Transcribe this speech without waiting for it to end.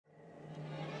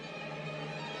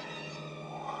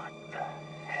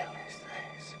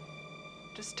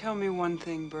Tell me one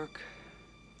thing, Burke.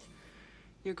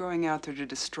 You're going out there to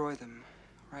destroy them,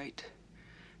 right?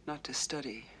 Not to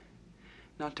study,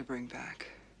 not to bring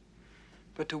back,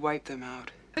 but to wipe them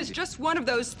out. It's just one of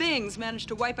those things managed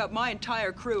to wipe out my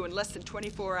entire crew in less than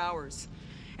 24 hours.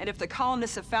 And if the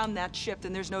colonists have found that ship,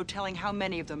 then there's no telling how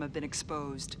many of them have been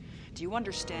exposed. Do you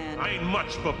understand? I ain't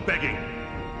much for begging.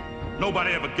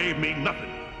 Nobody ever gave me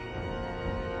nothing.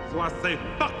 So I say,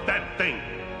 fuck that thing.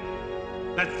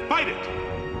 Let's fight it.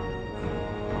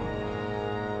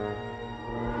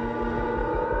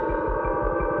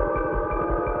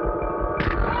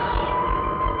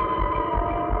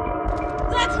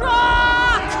 Let's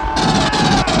rock!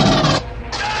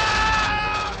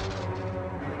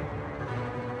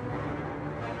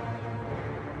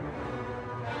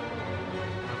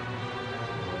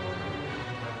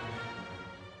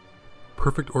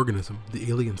 Perfect Organism, the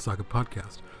Alien Saga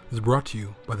podcast, is brought to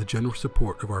you by the generous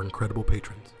support of our incredible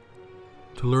patrons.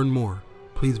 To learn more,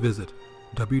 please visit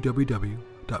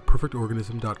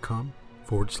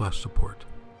www.perfectorganism.com/support.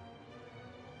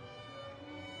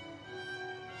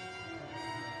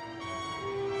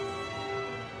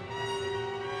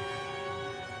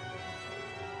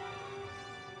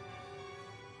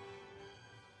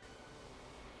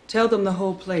 Tell them the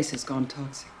whole place has gone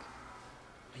toxic.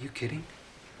 Are you kidding?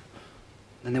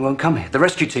 Then they won't come here. The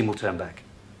rescue team will turn back.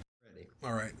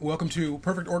 All right. Welcome to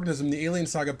Perfect Organism, the Alien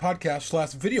Saga podcast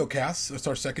 / videocast. It's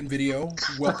our second video.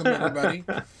 Welcome, everybody.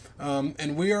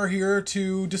 And we are here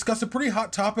to discuss a pretty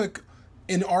hot topic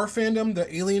in our fandom,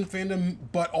 the Alien fandom,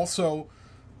 but also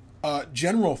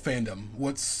general fandom.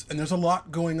 And there's a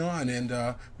lot going on,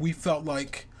 and we felt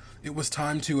like it was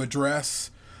time to address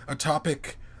a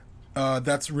topic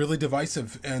that's really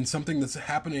divisive and something that's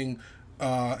happening,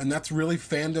 and that's really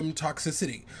fandom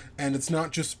toxicity. And it's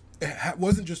not just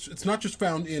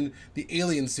found in the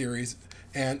Alien series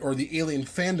or the Alien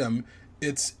fandom.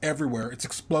 It's everywhere. It's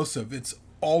explosive. It's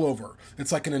all over.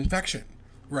 It's like an infection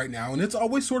right now, and it's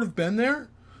always sort of been there,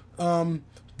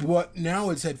 but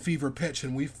now it's at fever pitch,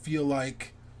 and we feel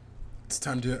like it's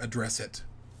time to address it.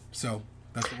 So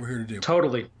that's what we're here to do.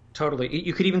 Totally.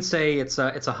 You could even say it's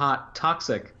a hot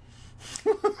toxic.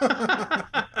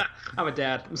 I'm a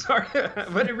dad. I'm sorry,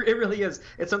 but it really is.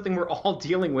 It's something we're all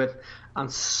dealing with on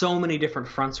so many different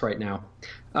fronts right now.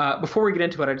 Before we get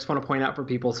into it, I just want to point out for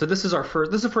people. So this is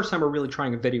the first time we're really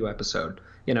trying a video episode,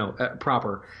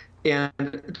 proper. And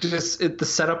the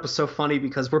setup was so funny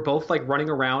because we're both like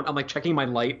running around. I'm like checking my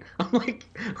light.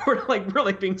 We're like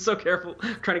really being so careful,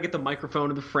 trying to get the microphone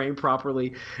in the frame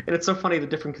properly. And it's so funny the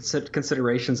different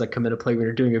considerations that come into play when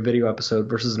you're doing a video episode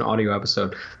versus an audio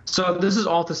episode. So this is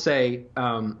all to say,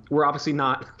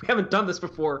 we haven't done this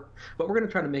before, but we're going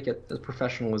to try to make it as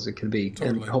professional as it can be,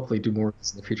 and hopefully do more of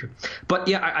this in the future. But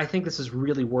yeah, I think this is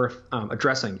really worth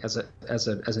addressing as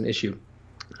an issue.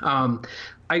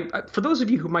 For those of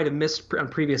you who might have missed on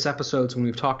previous episodes when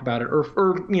we've talked about it,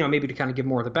 or maybe to kind of give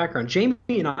more of the background, Jamie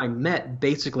and I met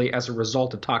basically as a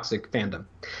result of toxic fandom.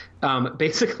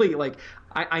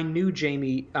 I knew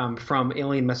Jamie from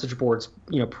alien message boards,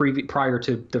 prior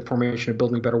to the formation of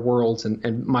Building Better Worlds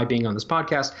and my being on this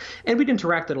podcast, and we'd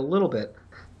interacted a little bit.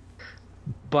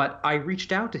 But I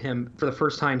reached out to him for the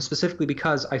first time specifically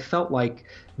because I felt like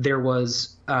there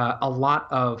was a lot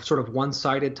of sort of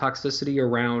one-sided toxicity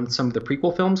around some of the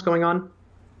prequel films going on.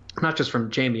 Not just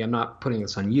from Jamie, I'm not putting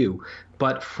this on you,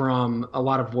 but from a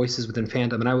lot of voices within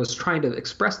fandom. And I was trying to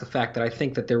express the fact that I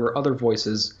think that there were other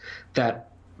voices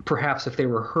that perhaps if they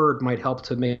were heard might help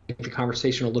to make the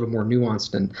conversation a little more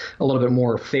nuanced and a little bit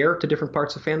more fair to different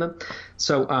parts of fandom.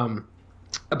 So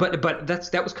But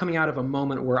that was coming out of a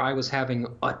moment where I was having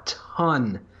a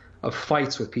ton of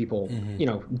fights with people,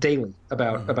 daily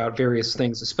about various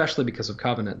things, especially because of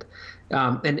Covenant.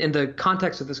 And in the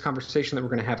context of this conversation that we're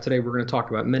going to have today, we're going to talk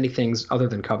about many things other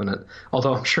than Covenant,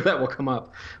 although I'm sure that will come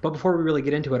up. But before we really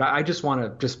get into it, I just want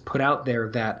to just put out there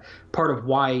that part of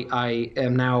why I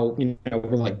am now,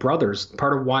 we're like brothers.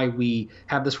 Part of why we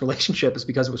have this relationship is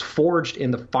because it was forged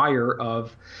in the fire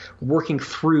of working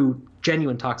through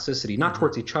genuine toxicity, not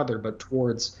towards each other, but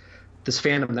towards this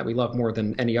fandom that we love more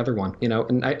than any other one,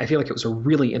 and I feel like it was a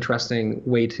really interesting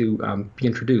way to be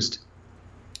introduced.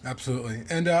 Absolutely.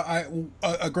 And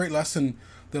a great lesson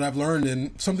that I've learned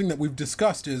and something that we've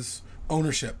discussed is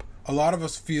ownership. A lot of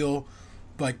us feel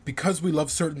like because we love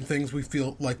certain things, we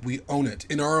feel like we own it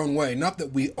in our own way. Not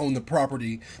that we own the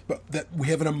property, but that we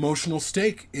have an emotional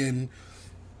stake in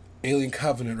Alien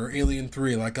Covenant or Alien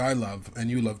 3 like I love and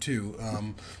you love too.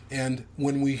 And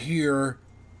when we hear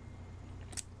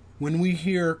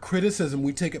criticism,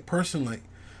 we take it personally,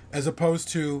 as opposed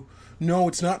to, no,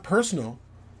 it's not personal.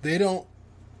 They don't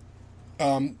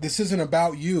this isn't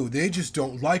about you. They just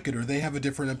don't like it, or they have a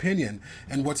different opinion.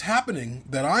 And what's happening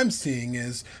that I'm seeing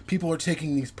is people are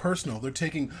taking these personal. They're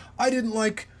taking, I didn't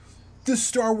like this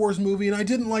Star Wars movie, and I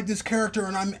didn't like this character,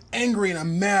 and I'm angry, and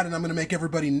I'm mad, and I'm going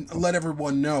to let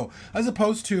everyone know. As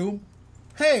opposed to,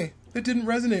 hey, it didn't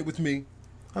resonate with me.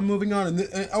 I'm moving on,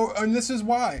 and this is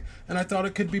why. And I thought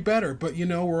it could be better, but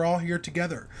we're all here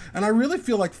together. And I really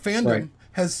feel like fandom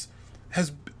has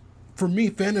for me,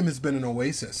 fandom has been an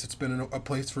oasis. It's been a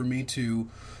place for me to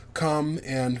come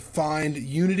and find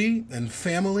unity and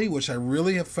family, which I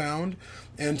really have found,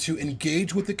 and to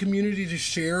engage with the community, to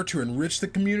share, to enrich the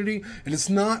community. And it's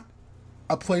not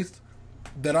a place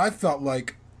that I felt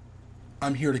like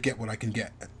I'm here to get what I can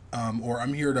get, or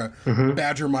I'm here to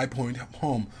badger my point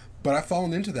home. But I've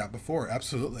fallen into that before,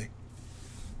 absolutely.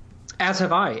 As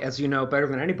have I, as you know better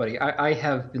than anybody. I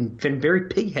have been very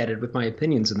pig-headed with my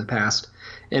opinions in the past,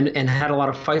 and had a lot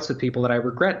of fights with people that I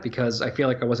regret because I feel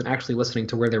like I wasn't actually listening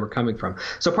to where they were coming from.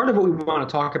 So part of what we want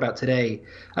to talk about today,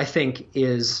 I think,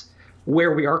 is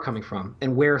where we are coming from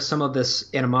and where some of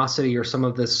this animosity or some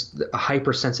of this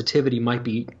hypersensitivity might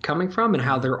be coming from, and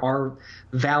how there are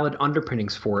valid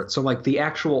underpinnings for it. So like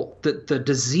the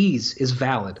disease is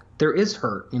valid. There is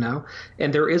hurt,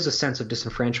 and there is a sense of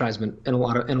disenfranchisement in a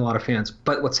lot of fans.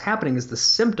 But what's happening is the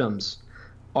symptoms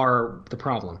are the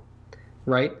problem,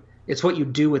 right? It's what you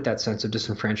do with that sense of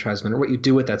disenfranchisement, or what you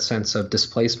do with that sense of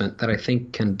displacement, that I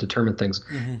think can determine things.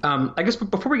 I guess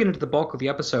before we get into the bulk of the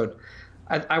episode,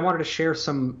 I wanted to share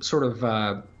some sort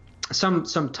of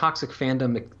some toxic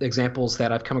fandom examples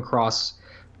that I've come across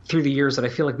through the years that I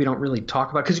feel like we don't really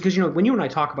talk about. Because when you and I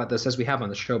talk about this, as we have on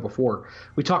the show before,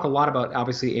 we talk a lot about,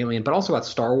 obviously, Alien, but also about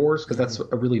Star Wars, because that's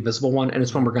a really visible one, and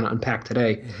it's one we're going to unpack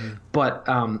today. But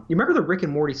you remember the Rick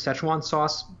and Morty Szechuan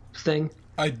sauce thing?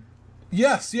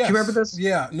 Yes. Do you remember this?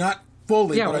 Yeah, not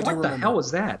fully, but I do remember. What the hell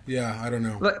was that? Yeah, I don't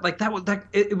know.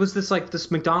 It was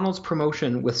this McDonald's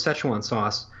promotion with Szechuan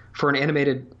sauce for an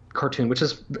animated cartoon, which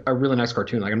is a really nice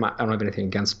cartoon. Like I don't have anything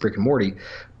against Rick and Morty,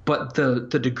 but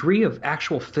the degree of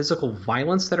actual physical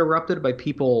violence that erupted by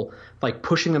people like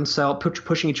pushing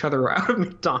each other out of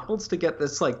McDonald's to get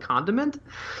this like condiment,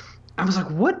 I was like,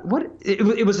 what?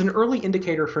 It was an early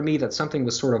indicator for me that something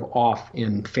was sort of off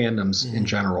in fandoms in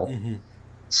general.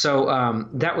 So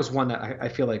that was one that I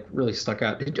feel like really stuck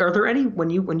out. Are there any, when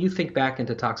you think back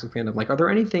into toxic fandom, like, are there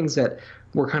any things that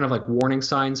were kind of like warning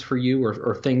signs for you,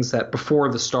 or things that before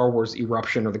the Star Wars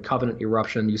eruption or the Covenant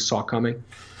eruption you saw coming?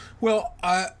 Well,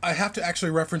 I have to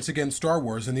actually reference again Star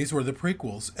Wars, and these were the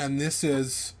prequels. And this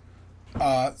is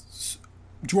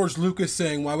George Lucas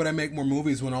saying, why would I make more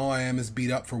movies when all I am is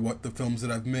beat up for what the films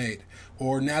that I've made?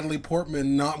 Or Natalie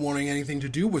Portman not wanting anything to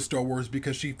do with Star Wars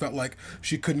because she felt like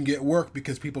she couldn't get work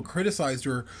because people criticized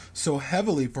her so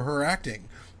heavily for her acting.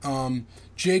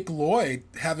 Jake Lloyd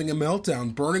having a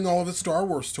meltdown, burning all of his Star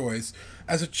Wars toys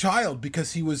as a child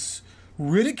because he was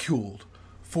ridiculed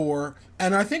for...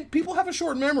 And I think people have a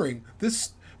short memory.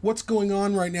 What's going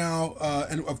on right now,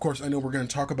 and of course I know we're going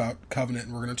to talk about Covenant,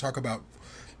 and we're going to talk about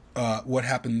what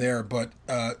happened there, but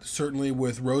certainly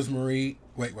with Rosemary...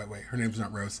 Wait, her name's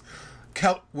not Rose.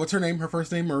 What's her name? Her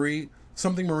first name? Marie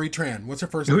Tran. What's her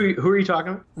first name? Who are you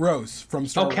talking about? Rose from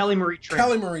Star Wars. Kelly Marie Tran.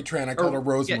 Kelly Marie Tran. I call her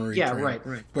Rosemary yeah, Tran.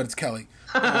 Right. But it's Kelly.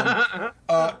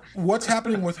 What's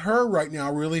happening with her right now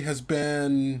really has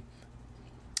been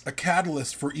a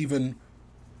catalyst for even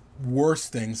worse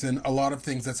things. And a lot of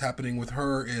things that's happening with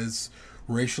her is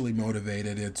racially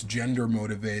motivated. It's gender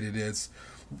motivated. It's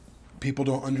people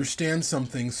don't understand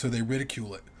something, so they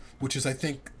ridicule it, which is, I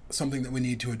think, something that we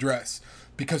need to address.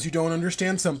 Because you don't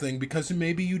understand something, because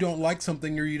maybe you don't like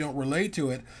something or you don't relate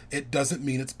to it, it doesn't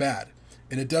mean it's bad.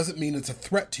 And it doesn't mean it's a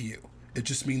threat to you. It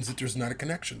just means that there's not a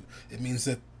connection. It means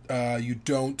that you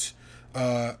don't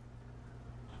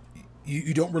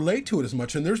relate to it as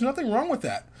much, and there's nothing wrong with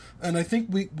that. And I think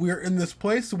we're in this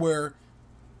place where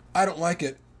I don't like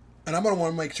it, and I'm going to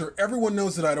want to make sure everyone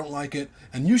knows that I don't like it,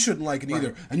 and you shouldn't like it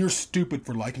either, and you're stupid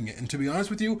for liking it. And to be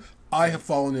honest with you, I have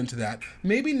fallen into that.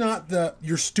 Maybe not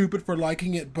you're stupid for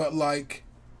liking it, but like,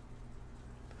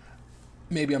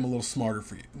 maybe I'm a little smarter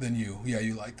than you. Yeah,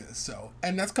 you like this. So,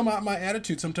 and that's come out in my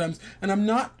attitude sometimes, and I'm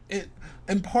not,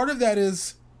 and part of that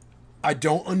is I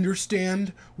don't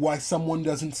understand why someone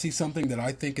doesn't see something that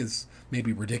I think is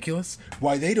maybe ridiculous,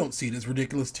 why they don't see it as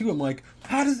ridiculous too. I'm like,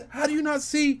 how do you not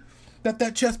see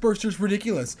that chest burster's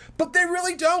ridiculous? But they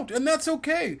really don't, and that's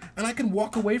okay. And I can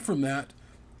walk away from that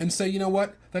and say, you know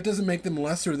what, that doesn't make them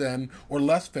lesser than or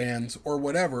less fans or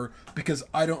whatever, because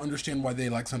I don't understand why they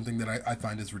like something that I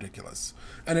find is ridiculous.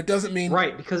 And it doesn't mean...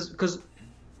 Right, because...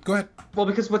 Go ahead. Well,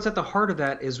 because what's at the heart of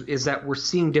that is that we're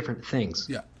seeing different things.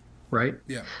 Yeah. right?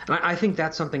 Yeah. And I think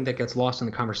that's something that gets lost in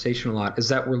the conversation a lot, is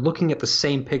that we're looking at the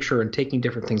same picture and taking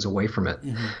different things away from it.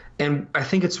 Mm-hmm. And I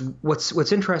think it's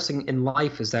what's interesting in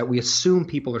life is that we assume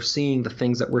people are seeing the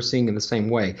things that we're seeing in the same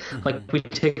way. Mm-hmm. Like we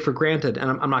take for granted,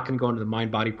 and I'm not going to go into the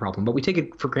mind-body problem, but we take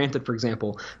it for granted, for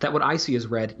example, that what I see as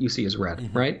red, you see as red,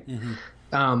 mm-hmm. right? Mm-hmm.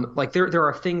 Like there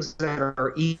are things that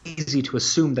are easy to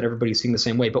assume that everybody's seeing the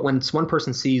same way. But when one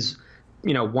person sees,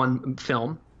 one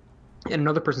film, and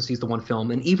another person sees the one film,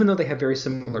 and even though they have very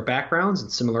similar backgrounds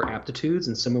and similar aptitudes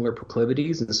and similar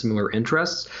proclivities and similar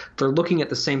interests, they're looking at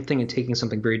the same thing and taking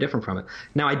something very different from it.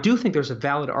 Now, I do think there's a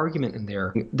valid argument in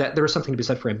there that there is something to be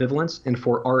said for ambivalence and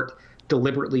for art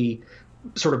deliberately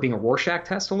sort of being a Rorschach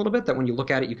test a little bit, that when you look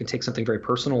at it, you can take something very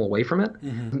personal away from it.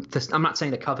 Mm-hmm. I'm not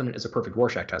saying that Covenant is a perfect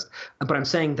Rorschach test, but I'm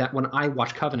saying that when I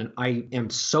watch Covenant, I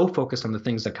am so focused on the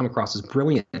things that come across as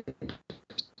brilliant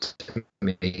to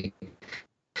me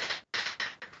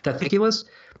that ridiculous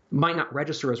might not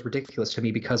register as ridiculous to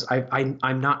me because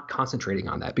I'm not concentrating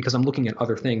on that, because I'm looking at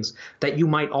other things that you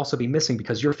might also be missing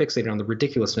because you're fixated on the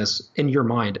ridiculousness in your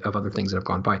mind of other things that have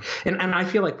gone by. And I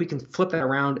feel like we can flip that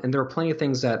around, and there are plenty of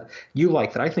things that you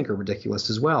like that I think are ridiculous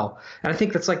as well. And I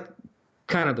think that's like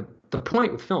kind of the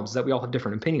point with films, is that we all have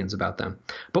different opinions about them.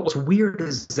 But what's weird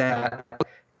is that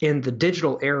in the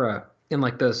digital era, in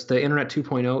like the Internet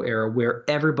 2.0 era, where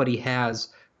everybody has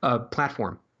a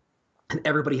platform, and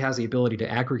everybody has the ability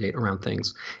to aggregate around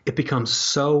things, it becomes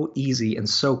so easy and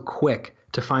so quick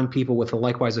to find people with a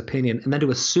likewise opinion, and then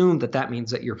to assume that means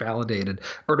that you're validated,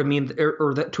 or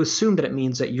to assume that it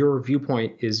means that your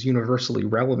viewpoint is universally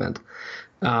relevant,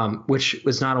 which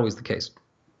is not always the case.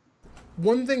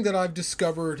 One thing that I've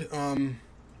discovered,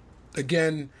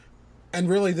 again, and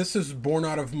really this is born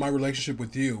out of my relationship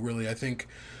with you, really, I think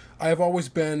I have always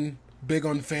been big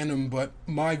on fandom, but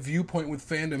my viewpoint with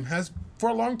fandom has for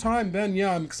a long time been,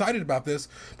 I'm excited about this,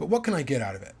 but what can I get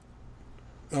out of it?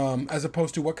 As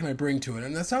opposed to what can I bring to it?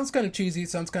 And that sounds kind of cheesy,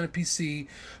 it sounds kind of PC,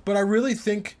 but I really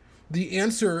think the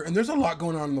answer, and there's a lot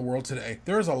going on in the world today.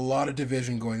 There is a lot of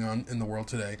division going on in the world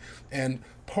today. And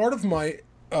part of my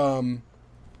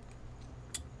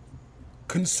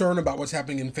concern about what's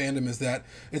happening in fandom is that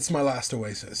it's my last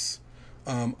oasis.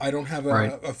 I don't have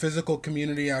a physical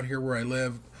community out here where I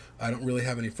live. I don't really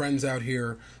have any friends out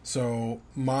here, so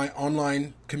my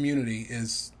online community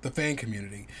is the fan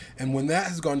community. And when that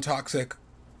has gone toxic,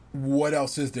 what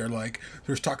else is there? Like,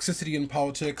 there's toxicity in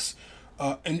politics,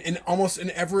 and almost in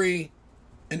every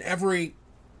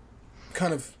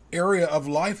kind of area of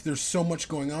life, there's so much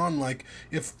going on. Like,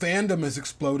 if fandom is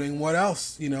exploding, what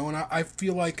else? And I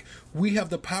feel like we have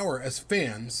the power as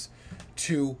fans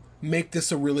to make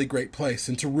this a really great place,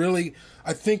 and to really,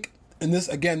 I think. And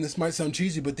this might sound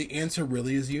cheesy, but the answer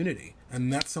really is unity.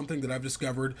 And that's something that I've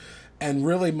discovered. And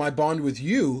really, my bond with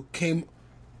you came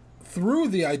through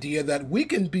the idea that we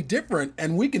can be different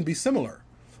and we can be similar.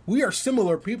 We are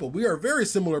similar people. We are very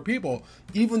similar people,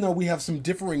 even though we have some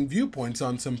differing viewpoints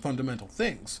on some fundamental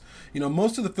things.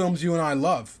 Most of the films you and I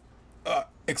love,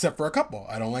 except for a couple.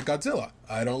 I don't like Godzilla.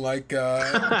 I don't like...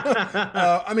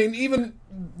 I mean, even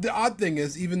the odd thing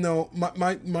is, even though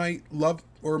my love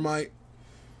or my...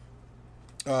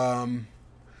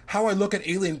 how I look at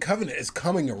Alien Covenant is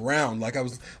coming around. Like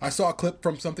I saw a clip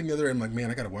from something the other day, and I'm like,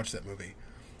 man, I gotta watch that movie.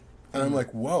 And I'm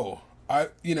like, whoa. And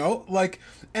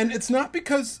it's not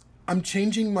because I'm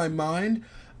changing my mind.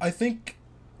 I think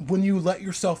when you let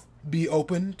yourself be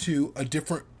open to a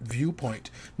different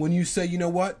viewpoint, when you say, you know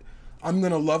what, I'm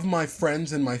gonna love my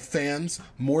friends and my fans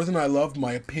more than I love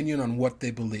my opinion on what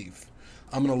they believe.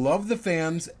 I'm gonna love the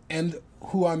fans and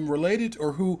who I'm related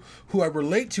or who I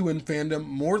relate to in fandom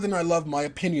more than I love my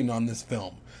opinion on this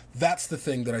film. That's the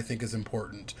thing that I think is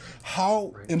important.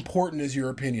 How important is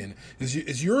your opinion?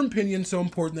 Is your opinion so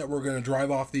important that we're going to drive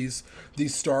off these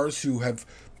stars who have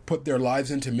put their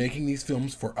lives into making these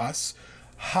films for us?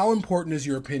 How important is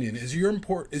your opinion? Is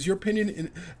your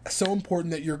opinion so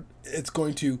important that it's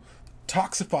going to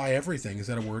toxify everything? Is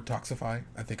that a word? Toxify?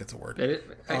 I think it's a word.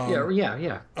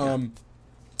 Yeah.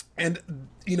 And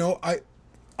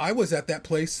I was at that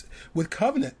place with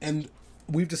Covenant, and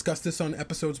we've discussed this on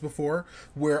episodes before,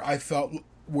 where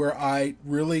I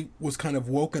really was kind of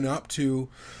woken up to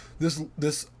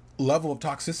this level of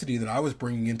toxicity that I was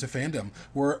bringing into fandom,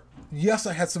 where yes,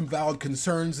 I had some valid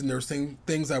concerns, and there were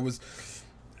things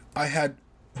I had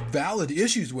valid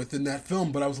issues with in that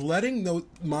film, but I was letting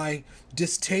my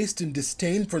distaste and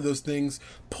disdain for those things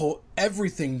pull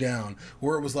everything down,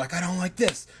 where it was like, I don't like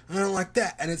this, I don't like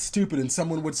that, and it's stupid. And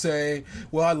someone would say,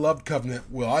 well, I loved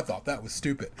Covenant. Well, I thought that was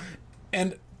stupid.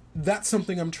 And that's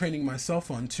something I'm training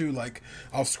myself on too. Like,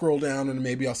 I'll scroll down and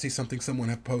maybe I'll see something someone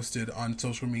have posted on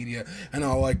social media, and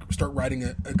I'll like start writing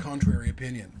a contrary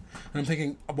opinion. And I'm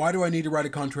thinking, why do I need to write a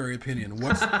contrary opinion?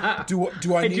 What's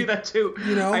do I need, do that too.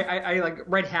 You know, I like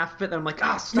write half of it, and I'm like,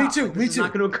 stop. Me too. Like, this is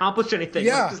not going to accomplish anything.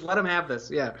 Yeah. Like, just let him have this.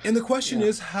 Yeah. And the question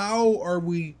is, how are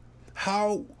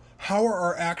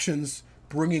our actions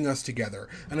bringing us together?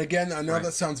 And again, I know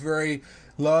that sounds very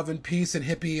love and peace and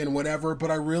hippie and whatever,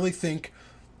 but I really think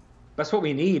that's what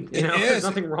we need. You know, there's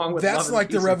nothing wrong with that's love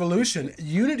like and the revolution.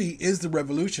 Unity is the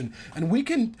revolution, and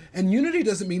unity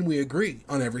doesn't mean we agree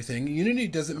on everything. Unity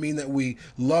doesn't mean that we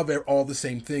love all the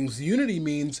same things. Unity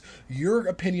means your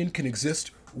opinion can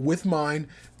exist with mine,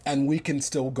 and we can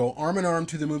still go arm in arm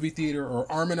to the movie theater,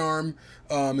 or arm in arm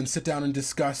and sit down and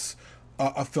discuss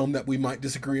a film that we might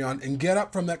disagree on, and get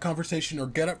up from that conversation or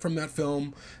get up from that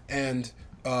film and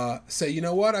say, you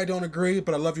know what, I don't agree,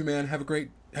 but I love you, man. Have a great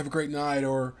night,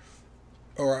 or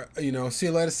you know, see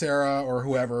you later, Sarah, or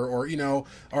whoever, or you know,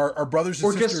 our brothers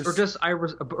and sisters, or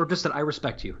just that I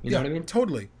respect you. You know what I mean?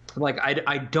 Totally. Like,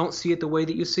 I don't see it the way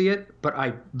that you see it, but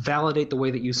I validate the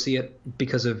way that you see it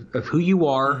because of who you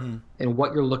are and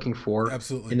what you're looking for.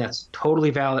 Absolutely. And that's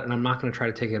totally valid, and I'm not going to try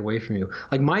to take it away from you.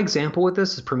 Like, my example with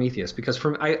this is Prometheus, because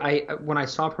when I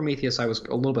saw Prometheus, I was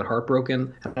a little bit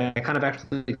heartbroken. And I kind of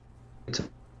actually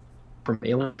from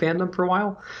Alien fandom for a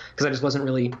while, because I just wasn't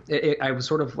really I was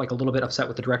sort of like a little bit upset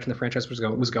with the direction the franchise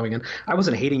was going in. I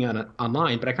wasn't hating on it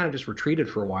online, but I kind of just retreated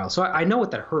for a while. So I know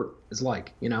what that hurt is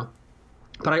like, you know.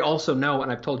 But I also know,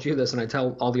 and I've told you this, and I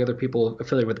tell all the other people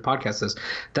affiliated with the podcast this,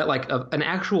 that like an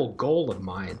actual goal of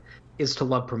mine is to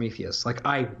love Prometheus. Like,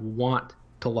 I want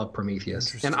to love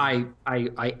Prometheus, and I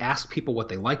ask people what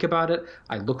they like about it.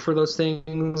 I look for those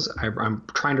things. I'm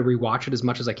trying to rewatch it as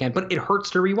much as I can, but it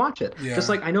hurts to rewatch it. Just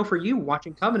like I know for you,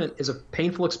 watching Covenant is a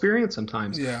painful experience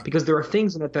sometimes, because there are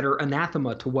things in it that are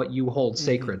anathema to what you hold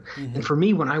sacred. And for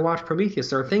me, when I watch Prometheus,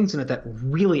 there are things in it that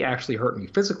really actually hurt me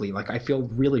physically. Like, I feel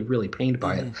really, really pained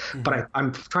by it, but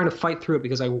I'm trying to fight through it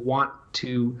because I want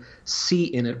to see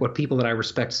in it what people that I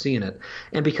respect see in it,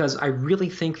 and because I really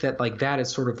think that like that is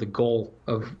sort of the goal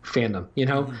of fandom, you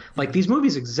know. Like, these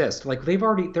movies exist, like they're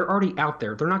already out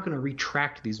there. They're not going to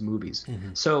retract these movies,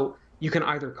 so you can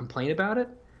either complain about it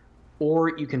or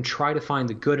you can try to find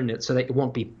the good in it so that it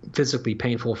won't be physically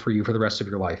painful for you for the rest of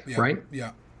your life, right?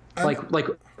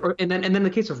 And then the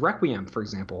case of Requiem, for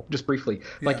example, just briefly,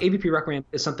 like AVP Requiem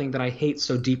is something that I hate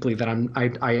so deeply that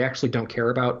I actually don't care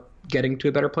about getting to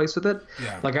a better place with it.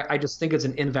 Like, I just think it's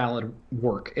an invalid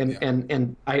work,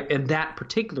 and that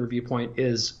particular viewpoint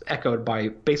is echoed by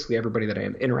basically everybody that I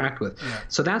interact with.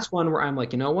 So that's one where I'm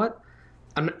like, you know what?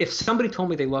 If somebody told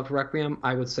me they loved Requiem,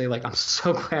 I would say, like, I'm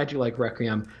so glad you like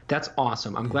Requiem. That's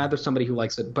awesome. I'm glad there's somebody who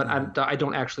likes it, but I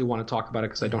don't actually want to talk about it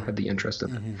because I don't have the interest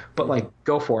in it. But, like,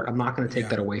 go for it. I'm not going to take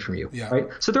that away from you, right?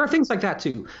 So there are things like that,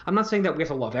 too. I'm not saying that we have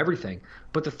to love everything,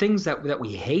 but the things that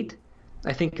we hate,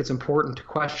 I think it's important to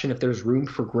question if there's room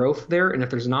for growth there, and if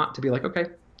there's not, to be like, okay,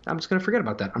 I'm just going to forget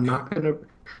about that. I'm not going to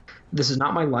 – this is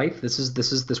not my life. This is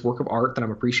this work of art that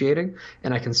I'm appreciating,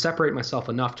 and I can separate myself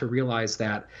enough to realize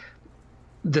that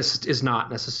this is not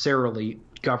necessarily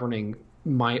governing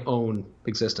my own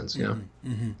existence, you know?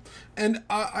 And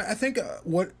I think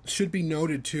what should be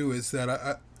noted, too, is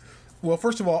that, well,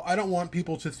 first of all, I don't want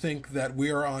people to think that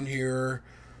we are on here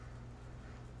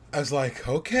as like,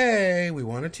 okay, we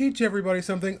want to teach everybody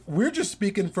something. We're just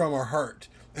speaking from our heart,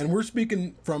 and we're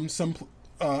speaking from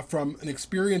from an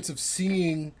experience of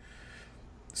seeing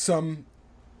some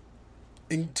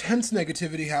intense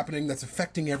negativity happening that's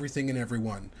affecting everything and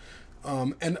everyone.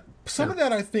 And some of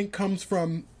that, I think, comes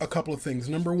from a couple of things.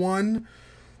 Number one,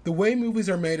 the way movies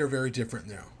are made are very different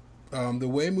now. The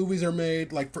way movies are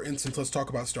made, like, for instance, let's talk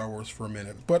about Star Wars for a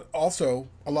minute, but also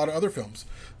a lot of other films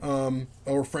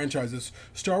or franchises.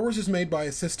 Star Wars is made by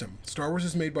a system. Star Wars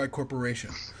is made by a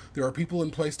corporation. There are people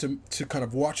in place to kind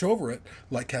of watch over it,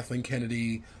 like Kathleen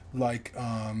Kennedy, like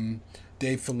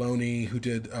Dave Filoni, who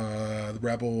did The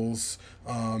Rebels,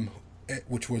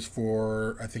 which was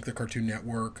for, I think, the Cartoon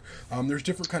Network. There's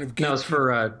different kind of... No, it was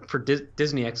for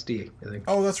Disney XD, I think.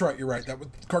 Oh, that's right. You're right. That was,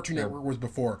 Cartoon Network was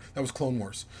before. That was Clone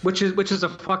Wars. Which is a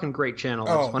fucking great channel.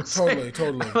 Totally.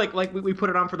 like we put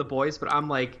it on for the boys, but I'm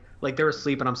like they're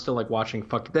asleep and I'm still like watching.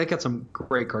 They got some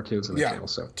great cartoons on the channel.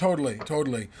 So totally.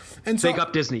 And so, big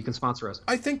up Disney. You can sponsor us.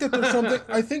 I think that there's something.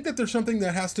 I think that there's something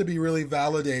that has to be really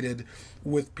validated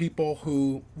with people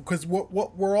who, because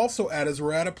what we're also at is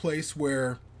we're at a place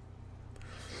where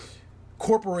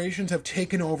corporations have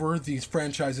taken over these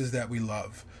franchises that we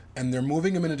love, and they're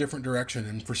moving them in a different direction.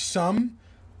 And for some,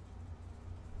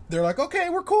 they're like, okay,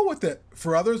 we're cool with it.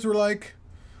 For others, we're like,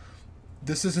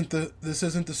 this isn't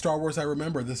the Star Wars I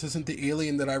remember. This isn't the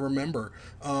Alien that I remember.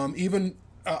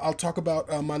 I'll talk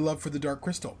about my love for The Dark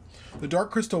Crystal. The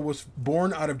Dark Crystal was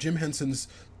born out of Jim Henson's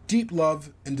deep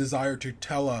love and desire to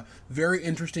tell a very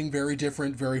interesting, very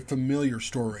different, very familiar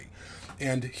story.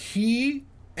 And he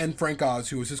and Frank Oz,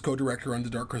 who was his co-director on The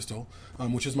Dark Crystal,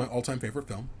 which is my all-time favorite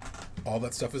film. All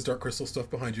that stuff is Dark Crystal stuff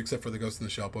behind you, except for the Ghost in the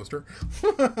Shell poster.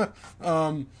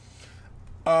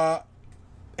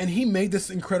 And he made this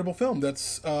incredible film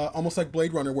that's almost like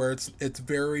Blade Runner, where it's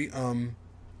very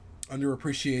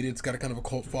underappreciated. It's got a kind of a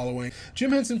cult following.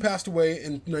 Jim Henson passed away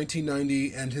in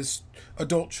 1990, and his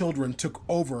adult children took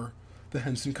over the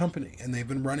Henson Company, and they've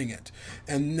been running it.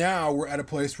 And now we're at a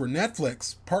place where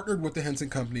Netflix, partnered with the Henson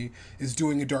Company, is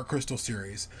doing a Dark Crystal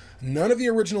series. None of the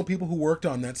original people who worked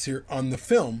on that on the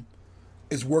film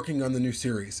is working on the new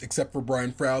series, except for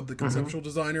Brian Froud, the conceptual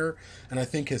designer, and I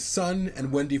think his son,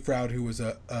 and Wendy Froud, who was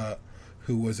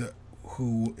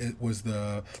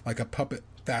the like a puppet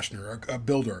fashioner, a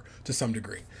builder to some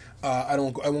degree. I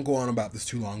won't go on about this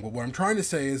too long, but what I'm trying to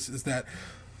say is that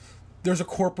there's a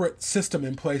corporate system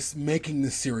in place making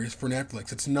this series for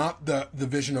Netflix. It's not the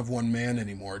vision of one man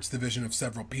anymore. It's the vision of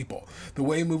several people. The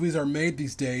way movies are made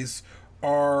these days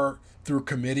are through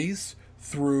committees,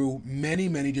 through many,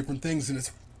 many different things, and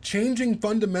it's changing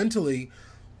fundamentally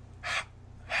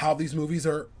how these movies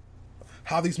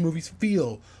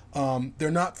feel.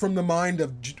 They're not from the mind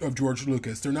of George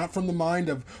Lucas. They're not from the mind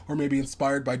of, or maybe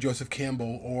inspired by Joseph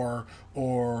Campbell or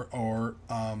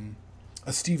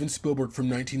a Steven Spielberg from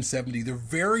 1970. They're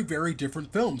very, very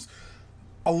different films.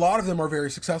 A lot of them are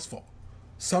very successful.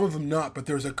 Some of them not, but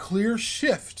there's a clear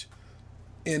shift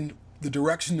in the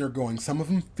direction they're going. Some of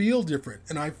them feel different.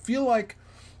 And I feel like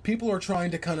people are trying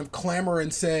to kind of clamor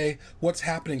and say, what's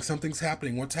happening? Something's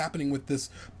happening. What's happening with this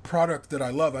product that I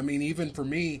love? I mean, even for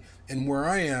me and where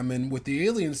I am and with the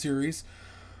Alien series,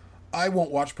 I won't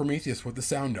watch Prometheus with the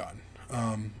sound on.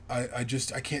 I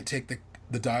can't take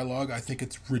the dialogue. I think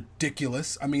it's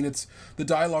ridiculous. I mean, the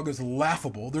dialogue is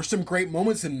laughable. There's some great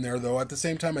moments in there, though. At the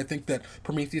same time, I think that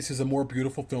Prometheus is a more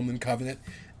beautiful film than Covenant.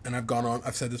 And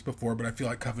I've said this before, but I feel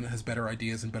like Covenant has better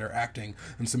ideas and better acting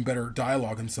and some better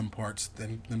dialogue in some parts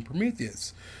than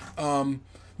Prometheus.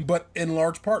 But in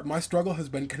large part, my struggle has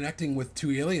been connecting with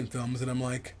two Alien films, and I'm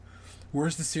like,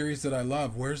 where's the series that I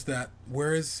love? What is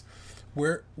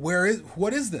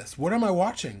this? What am I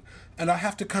watching? And I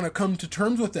have to kind of come to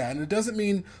terms with that. And it doesn't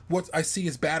mean what I see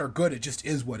is bad or good. It just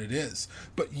is what it is.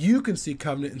 But you can see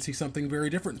Covenant and see something very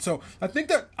different. So I think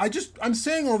that I'm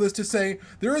saying all this to say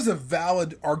there is a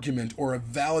valid argument or a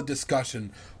valid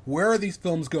discussion. Where are these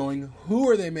films going? Who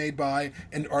are they made by?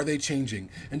 And are they changing?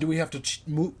 And do we have to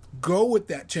go with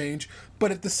that change?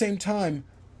 But at the same time,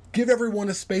 give everyone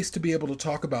a space to be able to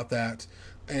talk about that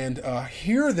and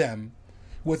hear them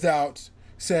without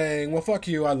saying, well, fuck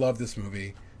you, I love this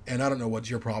movie, and I don't know what's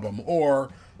your problem. Or,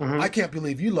 I can't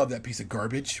believe you love that piece of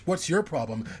garbage. What's your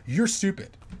problem? You're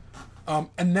stupid.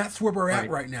 And that's where we're at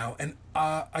right now. And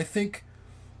I think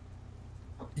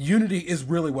unity is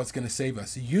really what's going to save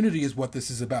us. Unity is what this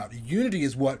is about. Unity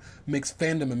is what makes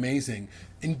fandom amazing.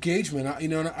 Engagement,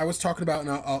 I was talking about,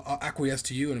 and I'll acquiesce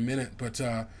to you in a minute, but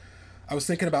I was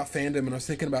thinking about fandom, and I was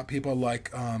thinking about people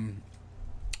like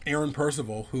Aaron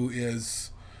Percival, who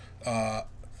is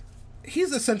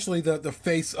he's essentially the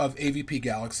face of AVP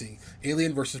Galaxy,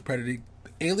 Alien versus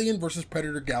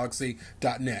Predator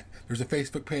Galaxy.net. There's a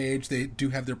Facebook page. They do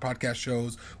have their podcast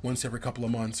shows once every couple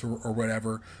of months or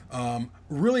whatever.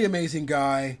 Really amazing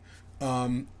guy.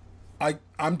 I'm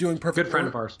doing Perfect. Good friend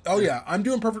of ours. Oh yeah, I'm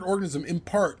doing Perfect Organism in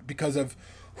part because of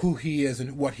who he is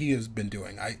and what he has been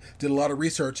doing. I did a lot of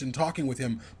research and talking with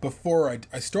him before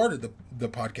I started the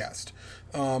podcast.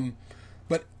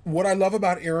 But what I love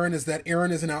about Aaron is that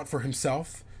Aaron isn't out for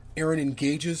himself. Aaron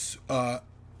engages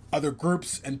other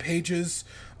groups and pages.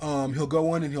 He'll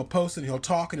go in and he'll post and he'll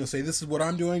talk and he'll say, this is what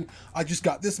I'm doing. I just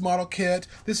got this model kit.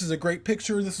 This is a great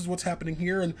picture. This is what's happening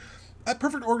here. And at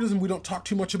Perfect Organism, we don't talk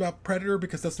too much about Predator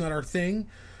because that's not our thing.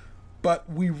 But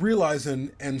we realize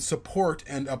and support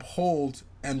and uphold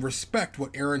and respect what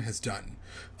Aaron has done.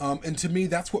 And to me,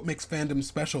 that's what makes fandom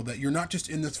special, that you're not just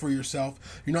in this for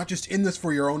yourself. You're not just in this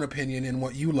for your own opinion and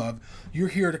what you love. You're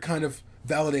here to kind of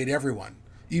validate everyone.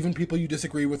 Even people you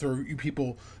disagree with, or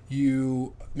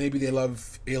maybe they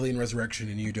love Alien Resurrection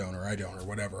and you don't, or I don't, or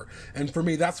whatever. And for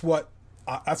me, that's why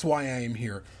I am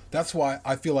here. That's why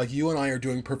I feel like you and I are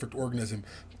doing Perfect Organism,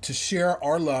 to share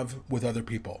our love with other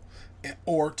people,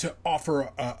 or to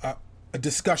offer a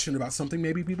discussion about something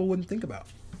maybe people wouldn't think about.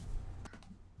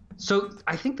 So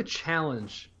I think the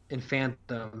challenge in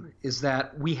fandom is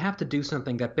that we have to do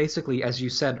something that basically, as you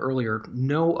said earlier,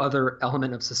 no other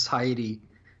element of society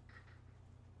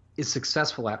is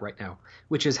successful at right now,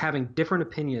 which is having different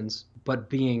opinions but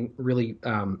being really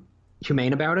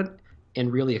humane about it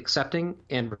and really accepting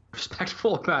and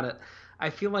respectful about it. I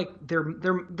feel like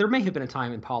there may have been a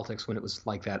time in politics when it was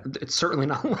like that. It's certainly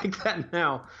not like that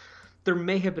now. There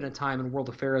may have been a time in world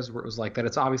affairs where it was like that.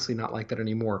 It's obviously not like that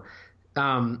anymore.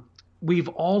 We've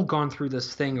all gone through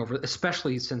this thing over,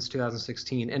 especially since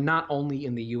 2016, and not only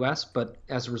in the U.S., but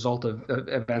as a result of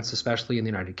events, especially in the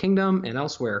United Kingdom and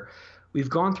elsewhere, we've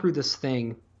gone through this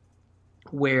thing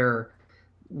where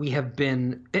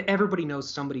everybody knows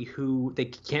somebody who they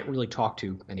can't really talk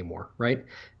to anymore, right?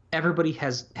 Everybody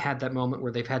has had that moment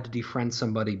where they've had to defriend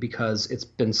somebody because it's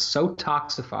been so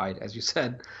toxified, as you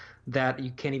said, that you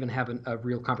can't even have a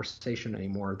real conversation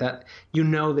anymore. That you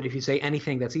know that if you say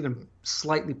anything that's even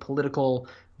slightly political,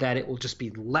 that it will just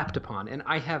be leapt upon. And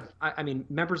I mean,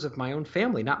 members of my own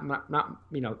family, not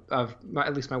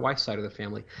at least my wife's side of the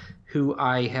family, who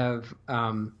I have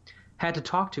had to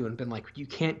talk to and been like, you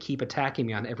can't keep attacking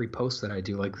me on every post that I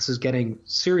do. Like, this is getting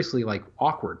seriously like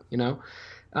awkward, you know?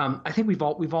 I think we've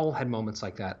all had moments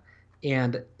like that.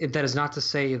 And that is not to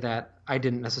say that I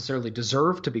didn't necessarily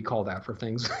deserve to be called out for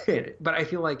things, but I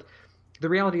feel like the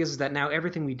reality is that now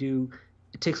everything we do,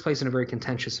 it takes place in a very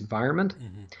contentious environment,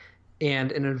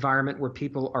 and an environment where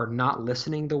people are not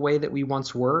listening the way that we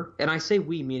once were. And I say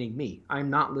we, meaning me.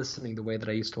 I'm not listening the way that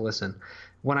I used to listen.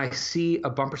 When I see a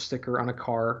bumper sticker on a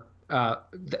car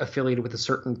affiliated with a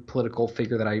certain political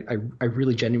figure that I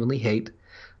really genuinely hate,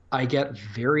 I get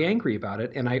very angry about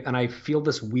it, and I feel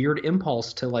this weird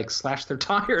impulse to like slash their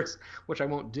tires, which I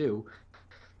won't do.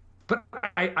 But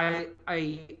I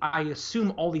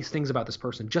assume all these things about this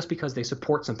person just because they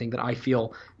support something that I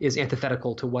feel is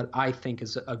antithetical to what I think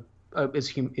is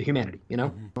humanity. You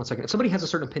know, One second. If somebody has a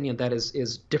certain opinion that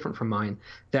is different from mine,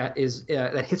 that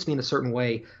hits me in a certain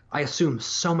way, I assume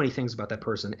so many things about that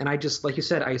person, and I just, like you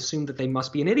said, I assume that they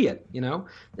must be an idiot. You know,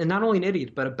 and not only an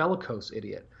idiot, but a bellicose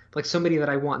idiot. Like somebody that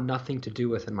I want nothing to do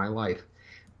with in my life.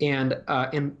 And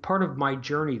part of my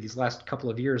journey these last couple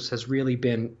of years has really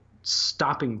been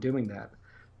stopping doing that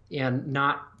and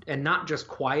not just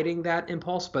quieting that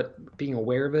impulse, but being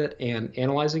aware of it and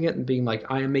analyzing it and being like,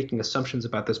 I am making assumptions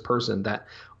about this person that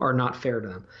are not fair to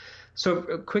them. So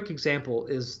a quick example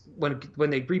is when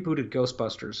they rebooted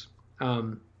Ghostbusters,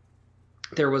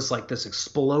 there was like this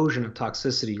explosion of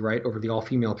toxicity, right, over the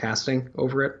all-female casting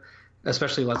over it.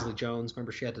 Especially Leslie Jones.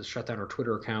 Remember, she had to shut down her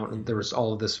Twitter account, and there was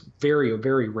all of this very,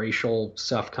 very racial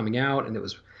stuff coming out, and it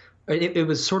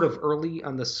was sort of early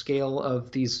on the scale of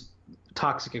these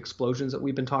toxic explosions that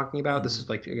we've been talking about. This is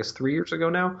like, I guess, 3 years ago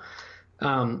now.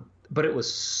 But it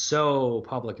was so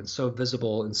public and so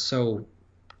visible and so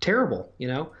terrible, you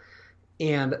know?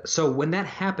 And so when that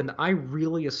happened, I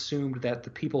really assumed that the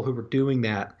people who were doing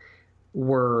that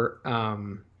were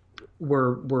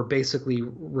basically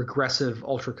regressive,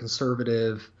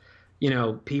 ultra-conservative, you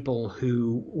know, people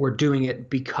who were doing it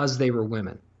because they were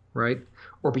women, right?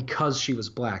 Or because she was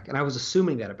black. And I was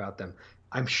assuming that about them.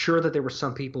 I'm sure that there were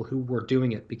some people who were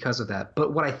doing it because of that.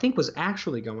 But what I think was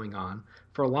actually going on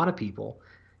for a lot of people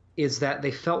is that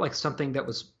they felt like something that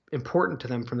was important to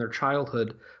them from their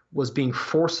childhood was being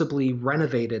forcibly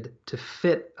renovated to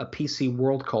fit a PC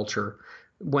world culture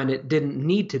when it didn't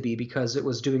need to be, because it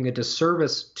was doing a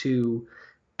disservice to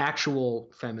actual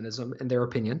feminism, in their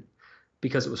opinion,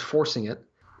 because it was forcing it.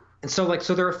 And so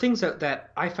there are things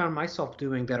that I found myself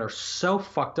doing that are so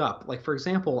fucked up. Like, for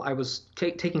example, I was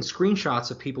taking screenshots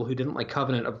of people who didn't like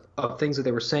Covenant of things that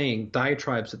they were saying,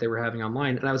 diatribes that they were having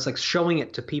online, and I was like showing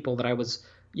it to people that I was,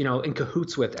 you know, in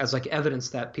cahoots with as like evidence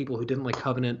that people who didn't like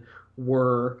Covenant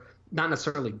were not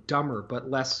necessarily dumber, but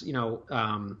less, you know,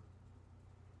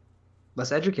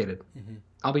 less educated.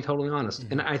 I'll be totally honest.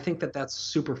 And I think that that's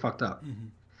super fucked up.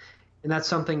 And that's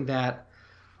something that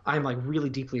I'm like really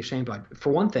deeply ashamed by. For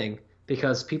one thing,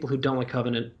 because people who don't like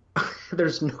Covenant,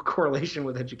 there's no correlation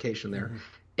with education there.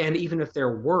 And even if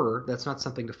there were, that's not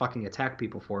something to fucking attack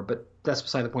people for, but that's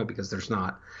beside the point because there's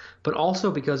not. But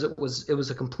also because it was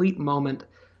a complete moment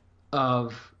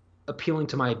of appealing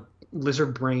to my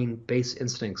lizard brain base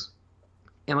instincts.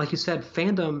 And like you said,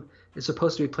 fandom is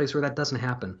supposed to be a place where that doesn't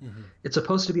happen. It's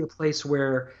supposed to be a place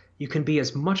where you can be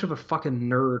as much of a fucking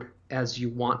nerd as you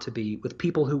want to be, with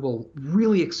people who will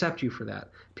really accept you for that,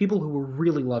 people who will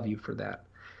really love you for that.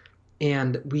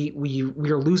 And we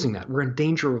are losing that. We're in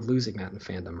danger of losing that in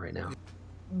fandom right now.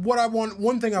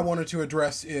 One thing I wanted to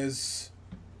address is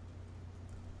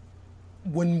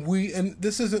when we, and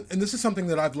this is something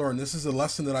that I've learned. This is a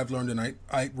lesson that I've learned, and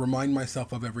I remind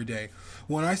myself of every day.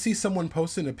 When I see someone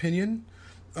post an opinion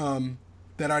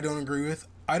that I don't agree with,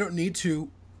 I don't need to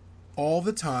all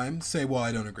the time say, well,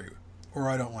 I don't agree with, or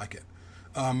I don't like it.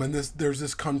 And there's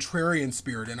this contrarian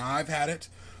spirit, and I've had it.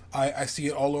 I see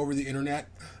it all over the internet.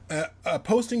 A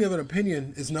posting of an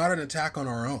opinion is not an attack on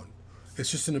our own. It's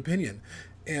just an opinion.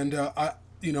 And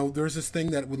there's this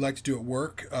thing that we'd like to do at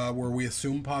work where we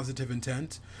assume positive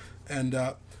intent, and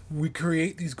we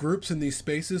create these groups in these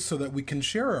spaces so that we can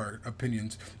share our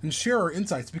opinions and share our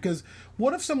insights. Because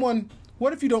what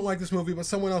if you don't like this movie, but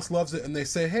someone else loves it, and they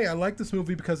say, hey, I like this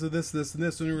movie because of this, this, and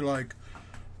this, and you're like,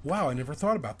 wow, I never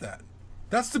thought about that.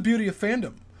 That's the beauty of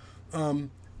fandom.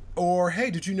 Or,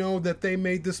 hey, did you know that they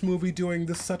made this movie doing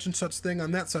this such and such thing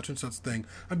on that such and such thing?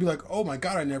 I'd be like, oh my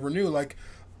God, I never knew. Like,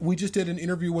 we just did an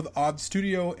interview with Odd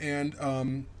Studio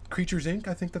and Creatures Inc.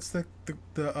 I think that's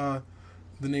the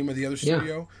name of the other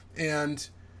studio. Yeah. And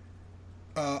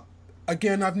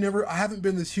again, I haven't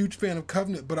been this huge fan of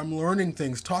Covenant, but I'm learning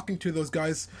things. Talking to those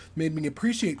guys made me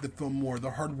appreciate the film more,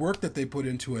 the hard work that they put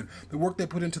into it, the work they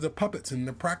put into the puppets and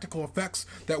the practical effects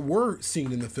that were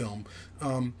seen in the film.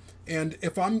 And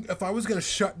if I was going to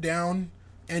shut down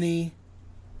any,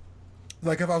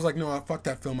 like if I was like, no, fuck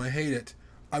that film, I hate it,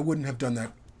 I wouldn't have done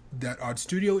that Odd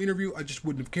Studio interview. I just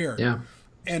wouldn't have cared. Yeah.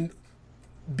 And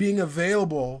being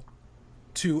available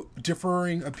to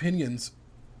differing opinions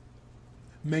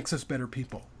makes us better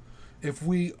people. If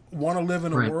we want to live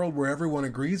in a world where everyone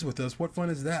agrees with us, what fun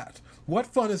is that? What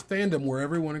fun is fandom where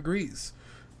everyone agrees?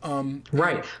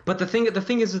 Right, but the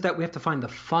thing is that we have to find the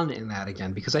fun in that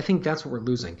again, because I think that's what we're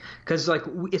losing. Because like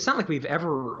it's not like we've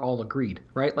ever all agreed,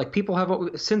 right? Like people have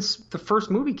since the first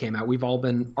movie came out, we've all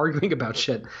been arguing about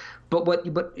shit. But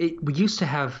we used to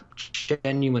have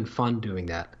genuine fun doing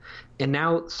that, and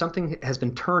now something has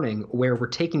been turning where we're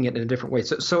taking it in a different way.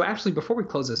 So actually, before we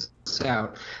close this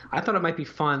out, I thought it might be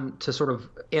fun to sort of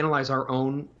analyze our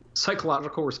own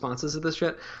psychological responses to this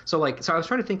shit. So I was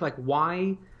trying to think like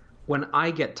why. When I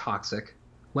get toxic,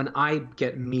 when I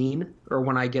get mean, or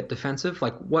when I get defensive,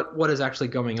 like what is actually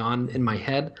going on in my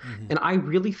head? Mm-hmm. And I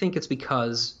really think it's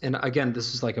because, and again,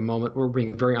 this is like a moment, we're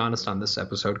being very honest on this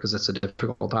episode because it's a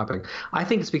difficult topic. I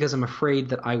think it's because I'm afraid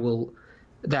that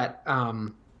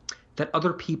that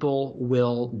other people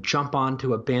will jump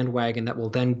onto a bandwagon that will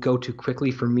then go too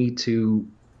quickly for me to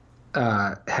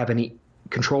have any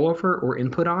control over or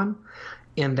input on,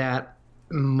 and that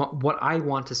what I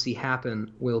want to see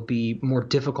happen will be more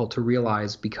difficult to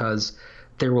realize because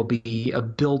there will be a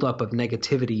buildup of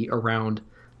negativity around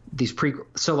these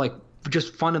So like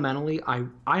just fundamentally,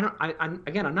 I'm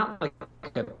not like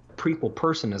a prequel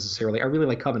person necessarily. I really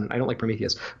like Covenant. I don't like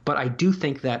Prometheus, but I do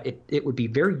think that it would be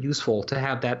very useful to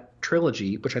have that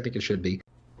trilogy, which I think it should be,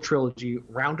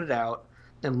 round it out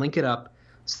and link it up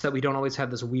so that we don't always have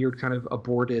this weird kind of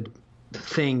aborted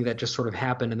thing that just sort of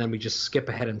happened, and then we just skip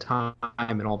ahead in time,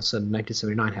 and all of a sudden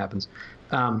 1979 happens.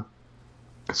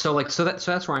 So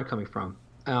that's where I'm coming from.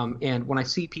 And when I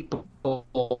see people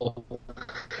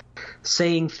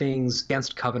saying things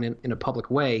against Covenant in a public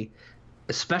way,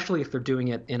 especially if they're doing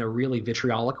it in a really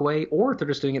vitriolic way, or if they're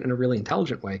just doing it in a really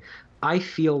intelligent way, I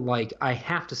feel like I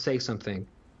have to say something,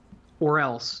 or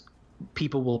else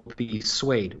people will be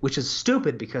swayed, which is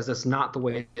stupid because that's not the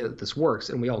way that this works,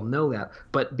 and we all know that.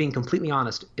 But being completely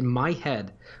honest, in my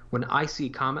head, when I see a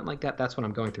comment like that, that's what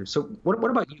I'm going through. So what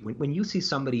about you? When you see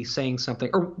somebody saying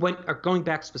something, or going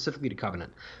back specifically to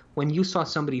Covenant, when you saw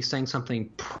somebody saying something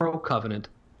pro-Covenant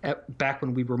back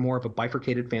when we were more of a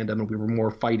bifurcated fandom and we were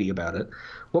more fighty about it,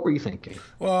 what were you thinking?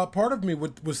 Well, part of me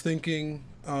was thinking,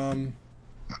 do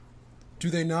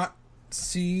they not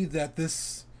see that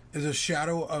this is a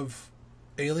shadow of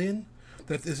Alien,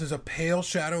 that this is a pale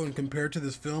shadow and compared to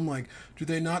this film? Like, do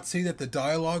they not see that the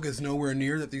dialogue is nowhere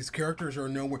near, that these characters are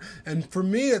nowhere? And for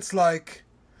me, it's like,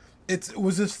 it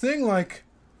was this thing like,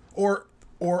 or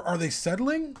are they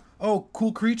settling? Oh,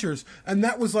 cool creatures. And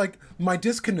that was like my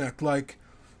disconnect, like,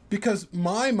 because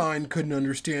my mind couldn't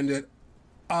understand it,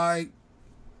 I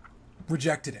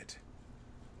rejected it.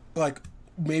 Like,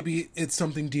 maybe it's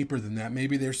something deeper than that.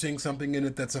 Maybe they're seeing something in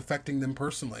it that's affecting them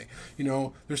personally. You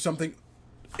know, there's something.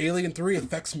 Alien 3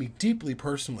 affects me deeply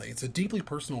personally. It's a deeply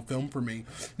personal film for me.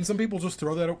 And some people just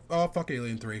throw that, oh, fuck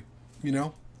Alien 3. You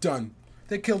know? Done.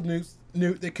 They killed Newt.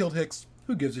 They killed Hicks.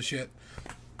 Who gives a shit?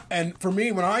 And for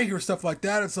me, when I hear stuff like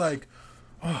that, it's like,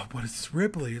 oh, but it's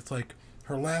Ripley. It's like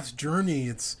her last journey.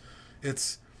 It's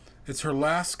her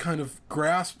last kind of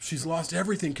grasp. She's lost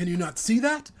everything. Can you not see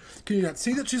that? Can you not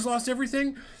see that she's lost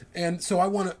everything? And so I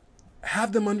want to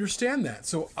have them understand that.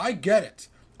 So I get it.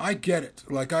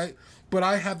 Like But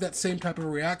I have that same type of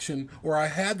reaction, or I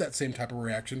had that same type of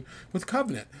reaction with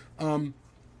Covenant.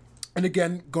 And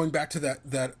again, going back to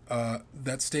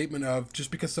that statement of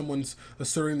just because someone's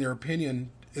asserting their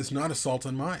opinion is not assault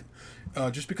on mine.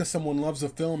 Just because someone loves a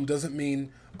film doesn't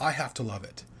mean I have to love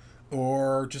it.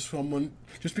 Or just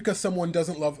because someone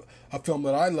doesn't love a film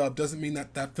that I love doesn't mean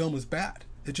that that film is bad.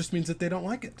 It just means that they don't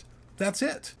like it. That's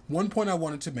it. One point I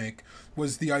wanted to make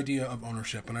was the idea of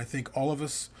ownership. And I think all of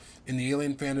us in the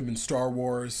Alien fandom and Star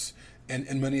Wars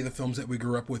and many of the films that we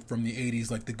grew up with from the 80s,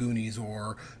 like The Goonies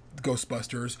or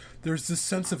Ghostbusters, there's this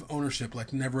sense of ownership,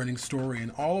 like Neverending Story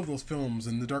and all of those films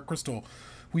and The Dark Crystal.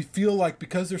 We feel like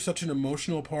because they're such an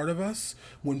emotional part of us,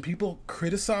 when people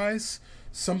criticize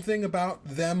something about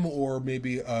them or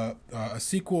maybe a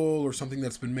sequel or something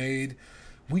that's been made,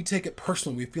 we take it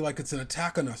personally. We feel like it's an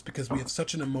attack on us because we have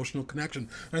such an emotional connection.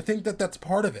 And I think that that's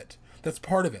part of it. That's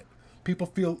part of it. People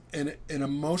feel it's an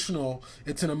emotional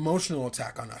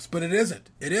attack on us, but it isn't.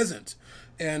 It isn't.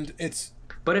 And it's...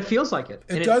 But it feels like it.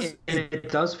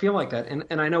 It does feel like that.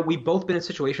 And I know we've both been in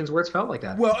situations where it's felt like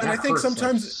that. Well, and I think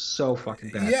sometimes... Like so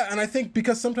fucking bad. Yeah, and I think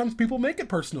because sometimes people make it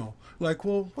personal. Like,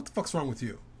 well, what the fuck's wrong with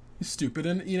you? You're stupid.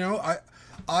 And,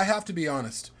 I have to be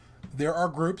honest. There are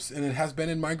groups, and it has been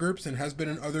in my groups and has been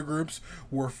in other groups,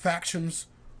 where factions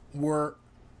were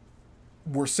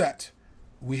set.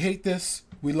 We hate this.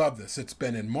 We love this. It's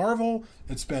been in Marvel.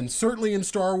 It's been certainly in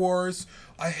Star Wars.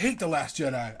 I hate The Last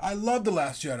Jedi. I love The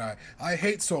Last Jedi. I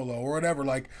hate Solo or whatever.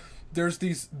 Like, there's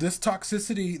this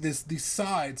toxicity, these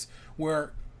sides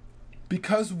where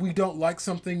because we don't like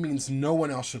something means no one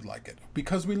else should like it.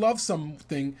 Because we love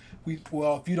something,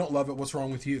 if you don't love it, what's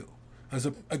wrong with you?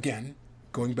 Again,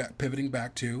 pivoting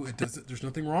back to there's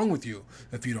nothing wrong with you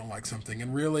if you don't like something.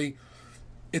 And really,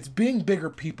 it's being bigger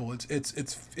people.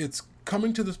 It's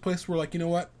coming to this place where, like, you know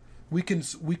what, we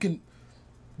can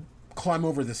climb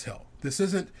over this hill. This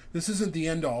isn't the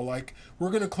end all. Like,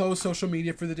 we're gonna close social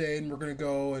media for the day and we're gonna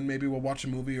go and maybe we'll watch a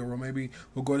movie or maybe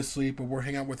we'll go to sleep or we'll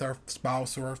hang out with our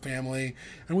spouse or our family,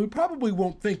 and we probably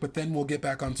won't think, but then we'll get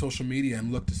back on social media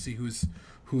and look to see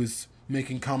who's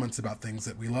making comments about things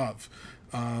that we love.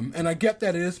 And I get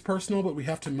that it is personal, but we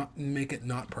have to make it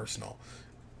not personal.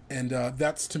 And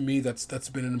that's, to me, that's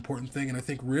been an important thing. And I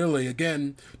think really,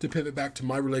 again, to pivot back to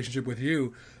my relationship with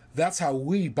you, that's how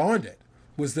we bonded,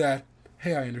 was that,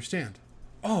 hey, I understand.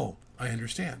 Oh, I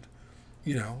understand.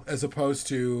 As opposed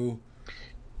to...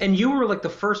 And you were like the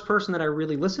first person that I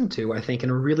really listened to, I think, in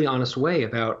a really honest way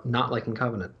about not liking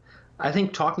Covenant. I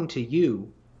think talking to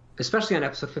you, especially on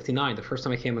episode 59, the first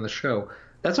time I came on the show,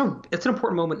 it's an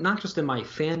important moment, not just in my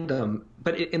fandom,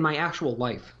 but in my actual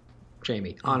life,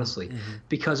 Jamie, honestly,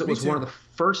 because it was one of the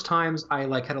first times I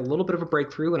had a little bit of a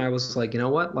breakthrough, and I was like, you know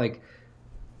what,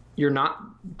 you're not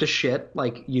the shit,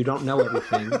 you don't know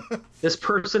everything. This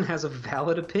person has a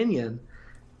valid opinion,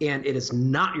 and it is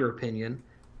not your opinion,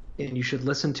 and you should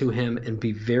listen to him and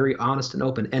be very honest and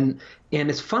open. And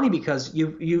it's funny because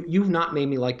you've not made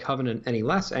me like Covenant any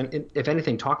less, and if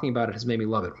anything, talking about it has made me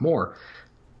love it more.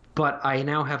 But I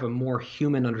now have a more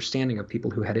human understanding of people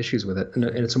who had issues with it, and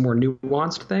it's a more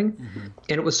nuanced thing. Mm-hmm.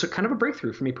 And it was kind of a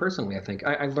breakthrough for me personally, I think.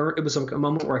 I learned, it was a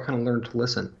moment where I kind of learned to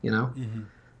listen, Mm-hmm.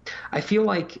 I feel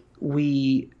like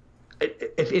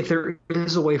if there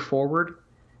is a way forward,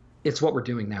 it's what we're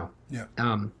doing now. Yeah.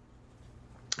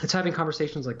 It's having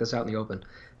conversations like this out in the open,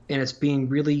 and it's being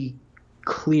really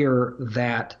clear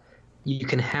that you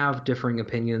can have differing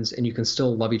opinions and you can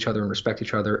still love each other and respect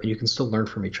each other, and you can still learn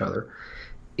from each other.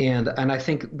 And I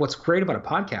think what's great about a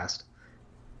podcast,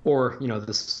 or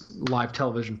this live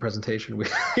television presentation we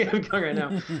have going right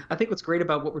now, I think what's great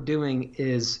about what we're doing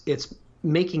is it's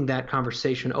making that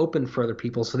conversation open for other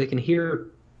people, so they can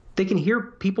hear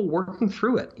people working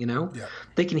through it. Yeah.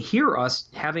 They can hear us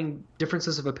having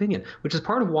differences of opinion, which is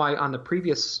part of why on the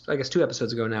previous, I guess 2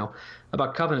 episodes ago now,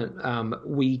 about Covenant,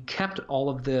 we kept all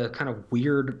of the kind of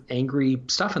weird, angry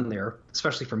stuff in there,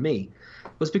 especially for me,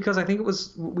 was because I think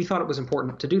we thought it was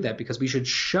important to do that, because we should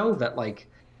show that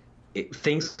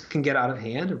things can get out of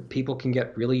hand, or people can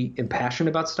get really impassioned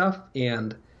about stuff,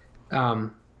 and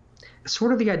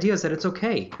sort of the idea is that it's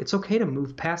okay. It's okay to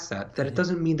move past that it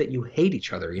doesn't mean that you hate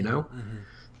each other,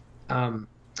 Mm-hmm.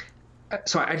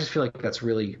 So I just feel like that's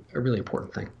really a really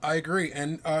important thing. I agree.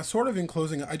 And sort of in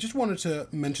closing, I just wanted to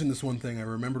mention this one thing. I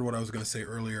remembered what I was going to say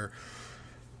earlier.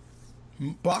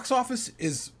 Box office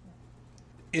is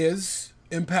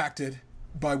impacted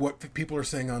by what people are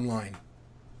saying online.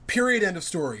 Period. End of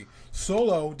story.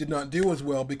 Solo did not do as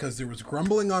well because there was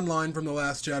grumbling online from The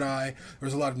Last Jedi. There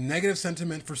was a lot of negative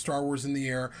sentiment for Star Wars in the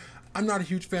air. I'm not a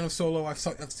huge fan of Solo. I've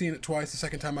seen it twice. The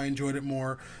second time I enjoyed it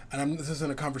more. And this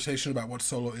isn't a conversation about what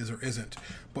Solo is or isn't.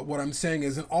 But what I'm saying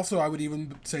is, and also I would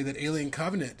even say that Alien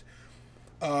Covenant,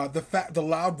 the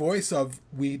loud voice of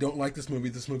we don't like this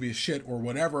movie is shit or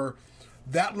whatever,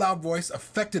 that loud voice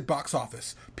affected box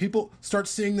office. People start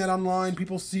seeing that online.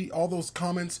 People see all those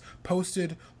comments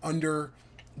posted under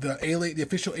the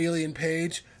official Alien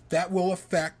page. That will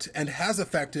affect and has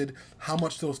affected how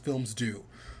much those films do.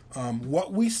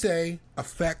 What we say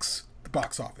affects the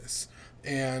box office.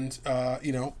 And,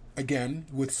 again,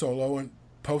 with Solo and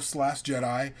post Last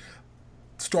Jedi,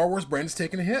 Star Wars brand has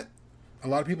taken a hit. A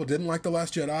lot of people didn't like The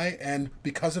Last Jedi, and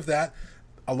because of that,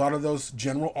 a lot of those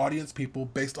general audience people,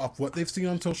 based off what they've seen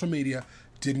on social media,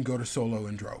 didn't go to Solo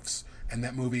in droves. And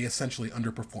that movie essentially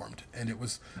underperformed. And it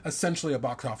was essentially a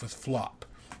box office flop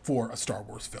for a Star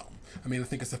Wars film. I mean, I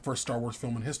think it's the first Star Wars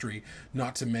film in history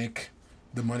not to make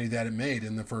the money that it made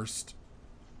in the first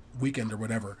weekend or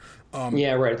whatever.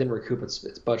 Yeah, right. It didn't recoup its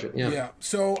budget. Yeah. Yeah.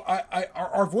 So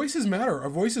our voices matter. Our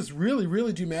voices really,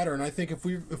 really do matter. And I think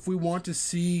if we want to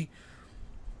see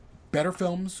better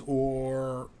films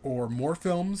or more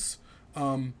films,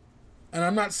 and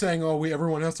I'm not saying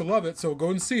everyone has to love it, so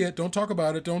go and see it. Don't talk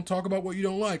about it. Don't talk about what you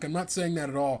don't like. I'm not saying that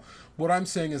at all. What I'm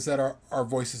saying is that our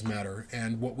voices matter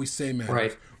and what we say matters.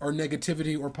 Right. Our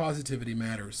negativity or positivity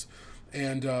matters.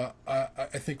 And I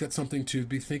think that's something to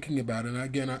be thinking about. And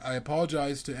again, I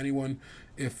apologize to anyone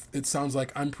if it sounds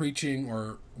like I'm preaching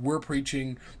or we're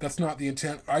preaching. That's not the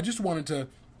intent. I just wanted to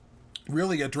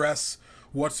really address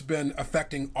what's been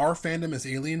affecting our fandom as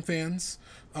Alien fans.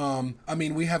 I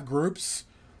mean, we have groups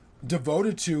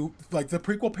devoted to, like, the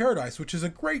Prequel Paradise, which is a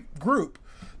great group,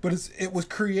 but it was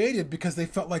created because they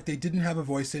felt like they didn't have a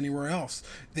voice anywhere else.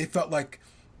 They felt like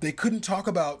they couldn't talk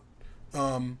about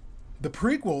the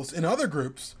prequels in other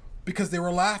groups because they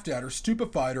were laughed at or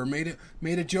stupefied or made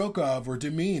a joke of or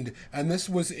demeaned. And this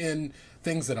was in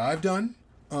things that I've done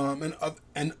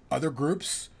and other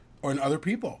groups or in other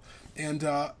people. And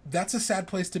that's a sad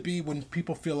place to be when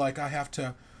people feel like I have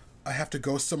to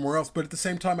go somewhere else. But at the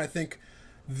same time, I think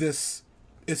this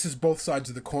is both sides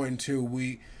of the coin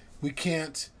too. You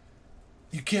can't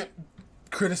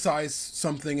criticize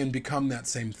something and become that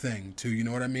same thing too. You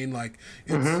know what I mean? Like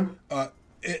it's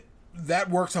that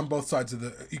works on both sides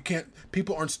of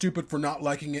people aren't stupid for not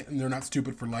liking it and they're not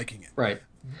stupid for liking it. Right.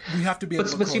 We have to be able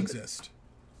to coexist.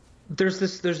 There's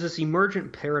this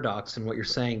emergent paradox in what you're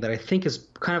saying that I think is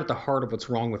kind of at the heart of what's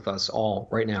wrong with us all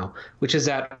right now, which is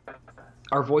that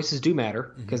our voices do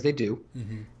matter because they do.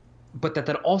 Mm-hmm. But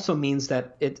that also means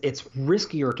that it's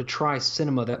riskier to try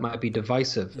cinema that might be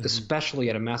divisive, especially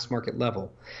at a mass market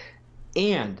level.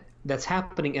 And that's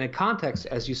happening in a context,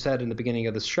 as you said in the beginning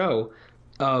of the show,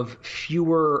 of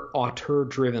fewer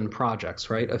auteur-driven projects,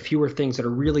 right? Of fewer things that are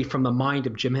really from the mind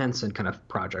of Jim Henson kind of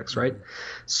projects, right?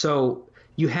 So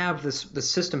you have this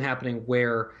system happening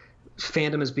where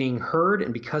fandom is being heard,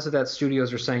 and because of that,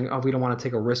 studios are saying, we don't want to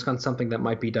take a risk on something that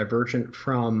might be divergent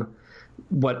from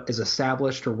what is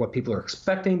established or what people are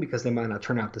expecting because they might not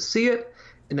turn out to see it.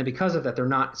 And then because of that, they're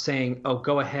not saying,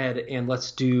 go ahead and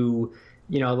let's do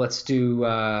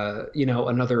another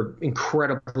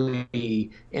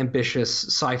incredibly ambitious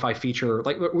sci-fi feature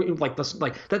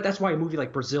that's why a movie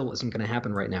like Brazil isn't going to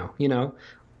happen right now.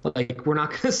 Like, we're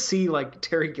not going to see like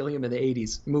Terry Gilliam in the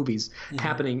 80s movies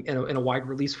happening in a wide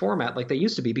release format like they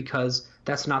used to be, because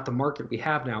that's not the market we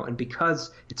have now, and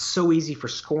because it's so easy for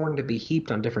scorn to be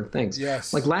heaped on different things.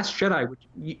 Yes. Like Last Jedi, which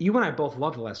you and I both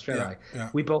love The Last Jedi.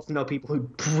 Yeah. We both know people who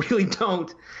really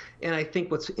don't. And I think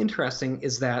what's interesting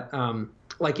is that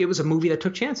it was a movie that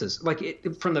took chances. Like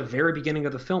from the very beginning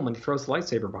of the film, when he throws the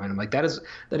lightsaber behind him, like that is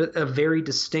a very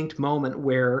distinct moment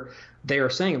where they are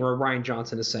saying, where Rian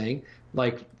Johnson is saying,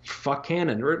 like, fuck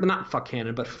canon, or not fuck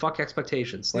canon, but fuck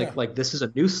expectations. Like this is a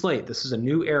new slate, this is a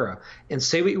new era. And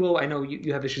say what you will, I know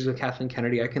you have issues with Kathleen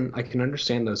Kennedy. I can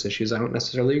understand those issues. I don't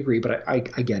necessarily agree, but I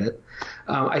get it.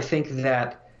 I think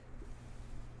that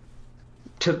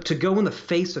to go in the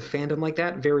face of fandom like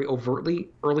that very overtly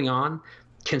early on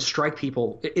can strike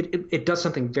people. It does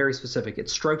something very specific. It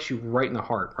strikes you right in the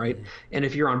heart, right? Mm-hmm. And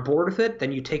if you're on board with it,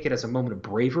 then you take it as a moment of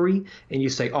bravery and you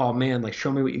say, oh man, like,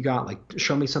 show me what you got, like,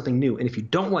 show me something new. And if you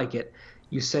don't like it,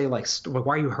 you say, like,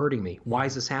 why are you hurting me? Why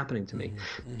is this happening to me?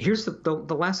 Mm-hmm. Here's the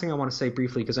last thing I want to say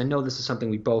briefly, because I know this is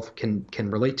something we both can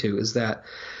relate to, is that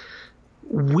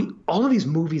all of these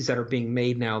movies that are being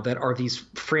made now that are these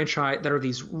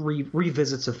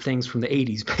revisits of things from the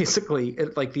 80s, basically,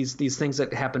 like these things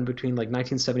that happened between like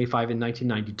 1975 and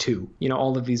 1992,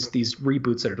 all of these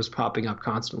reboots that are just popping up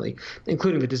constantly,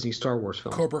 including the Disney Star Wars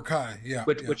film Cobra Kai,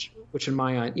 which in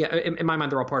my mind, in my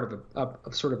mind, they're all part of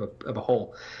a sort of a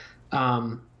whole.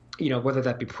 Whether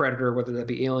that be Predator, whether that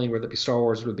be Alien, whether it be Star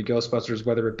Wars, whether it be Ghostbusters,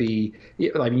 whether it be,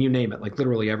 I mean, you name it, like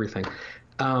literally everything.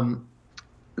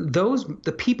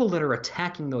 The people that are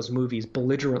attacking those movies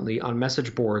belligerently on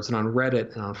message boards and on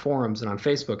Reddit and on forums and on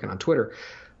Facebook and on Twitter,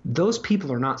 those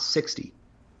people are not 60.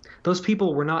 Those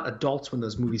people were not adults when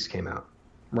those movies came out,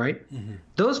 right? Mm-hmm.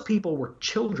 Those people were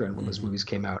children when those movies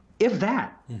came out. If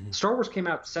that. Star Wars came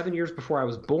out 7 years before I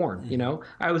was born,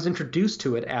 I was introduced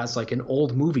to it as like an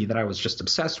old movie that I was just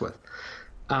obsessed with,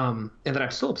 and that I'm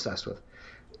still obsessed with.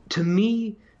 To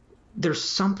me, there's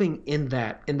something in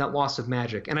that loss of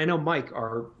magic. And I know Mike,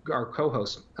 our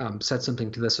co-host, said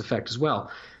something to this effect as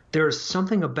well. There's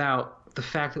something about the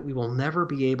fact that we will never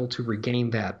be able to regain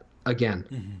that again.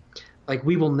 Mm-hmm. Like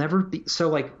we will never be. So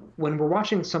like when we're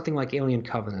watching something like Alien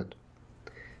Covenant,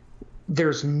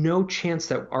 there's no chance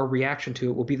that our reaction to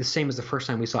it will be the same as the first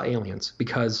time we saw Aliens,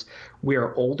 because we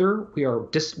are older. We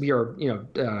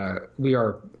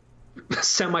are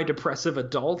semi-depressive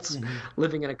adults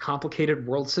living in a complicated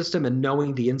world system and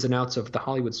knowing the ins and outs of the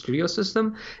Hollywood studio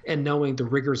system and knowing the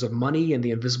rigors of money and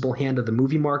the invisible hand of the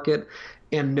movie market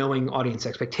and knowing audience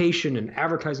expectation and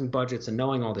advertising budgets and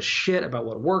knowing all the shit about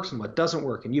what works and what doesn't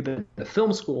work. And you've been to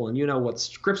film school and you know what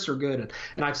scripts are good.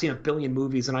 And I've seen a billion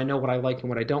movies and I know what I like and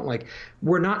what I don't like.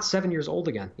 We're not 7 years old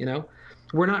again,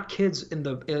 We're not kids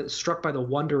struck by the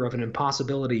wonder of an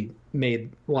impossibility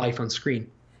made life on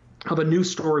screen, of a new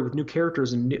story with new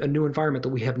characters and a new environment that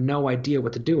we have no idea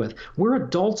what to do with. We're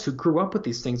adults who grew up with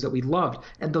these things that we loved,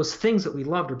 and those things that we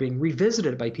loved are being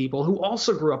revisited by people who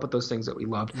also grew up with those things that we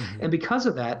loved. Mm-hmm. And because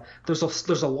of that, there's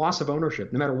a loss of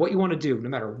ownership. No matter what you want to do, no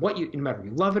matter if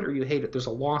you love it or you hate it, there's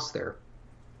a loss there.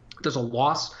 There's a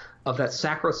loss of that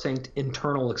sacrosanct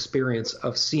internal experience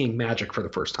of seeing magic for the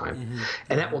first time. Mm-hmm.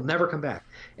 And that will never come back.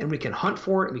 And we can hunt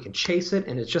for it and we can chase it,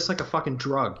 and it's just like a fucking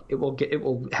drug. It will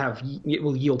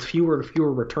yield fewer and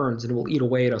fewer returns, and it will eat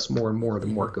away at us more and more the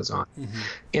more it goes on. Mm-hmm.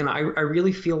 And I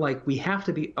really feel like we have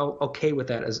to be okay with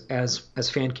that as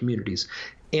fan communities.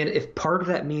 And if part of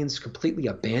that means completely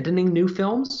abandoning new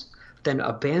films, then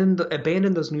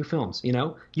abandon those new films,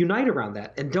 unite around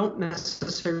that, and don't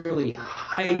necessarily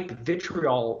hype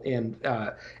vitriol and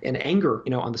anger,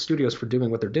 on the studios for doing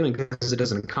what they're doing, because it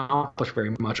doesn't accomplish very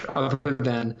much other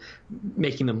than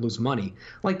making them lose money.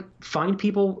 Like, find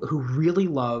people who really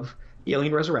love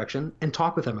Alien Resurrection and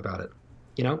talk with them about it,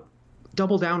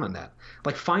 double down on that.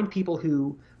 Like, find people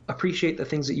who appreciate the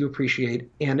things that you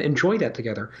appreciate and enjoy that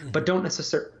together, but don't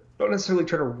necessarily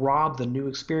try to rob the new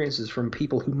experiences from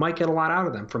people who might get a lot out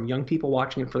of them, from young people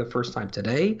watching it for the first time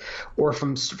today, or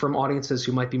from audiences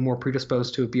who might be more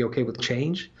predisposed to be okay with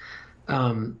change.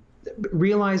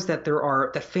 Realize that that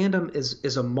fandom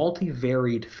is a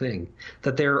multivaried thing,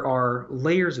 that there are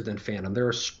layers within fandom. There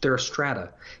are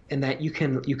strata, and that you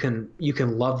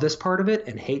can love this part of it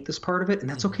and hate this part of it, and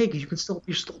that's okay, because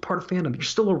you're still part of fandom. You're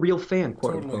still a real fan,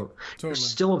 quote unquote. Totally. You're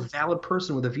still a valid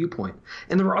person with a viewpoint,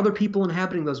 and there are other people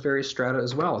inhabiting those various strata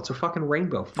as well. It's a fucking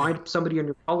rainbow. Find somebody in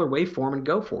your color waveform and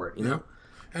go for it.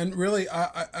 And really,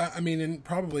 I mean,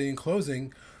 probably in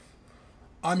closing,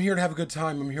 I'm here to have a good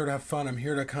time. I'm here to have fun. I'm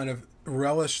here to kind of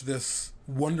relish this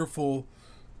wonderful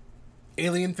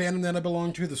Alien fandom that I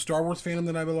belong to, the Star Wars fandom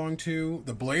that I belong to,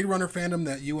 the Blade Runner fandom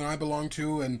that you and I belong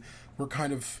to, and we're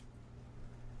kind of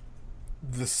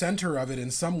the center of it in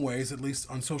some ways, at least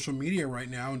on social media right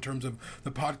now, in terms of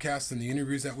the podcasts and the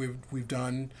interviews that we've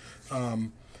done. I've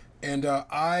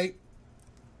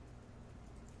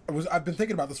been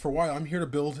thinking about this for a while. I'm here to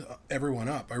build everyone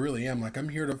up. I really am. Like, I'm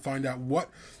here to find out what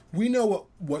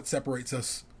separates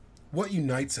us, what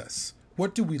unites us,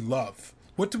 what do we love,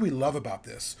 what do we love about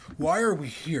this, why are we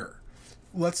here?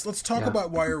 Let's talk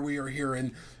about why we are here.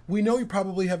 And we know you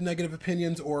probably have negative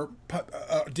opinions or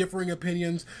differing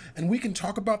opinions, and we can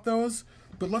talk about those.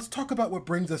 But let's talk about what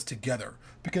brings us together.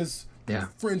 Because,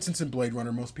 for instance, in Blade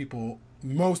Runner,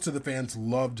 most of the fans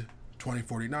loved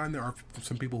 2049. There are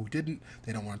some people who didn't.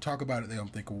 They don't want to talk about it. They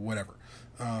don't think whatever.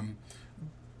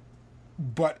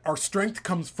 But our strength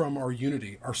comes from our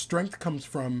unity. Our strength comes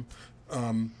from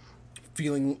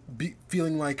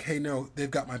feeling like, hey, no, they've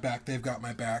got my back. They've got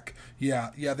my back.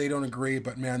 Yeah, they don't agree,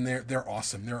 but man, they're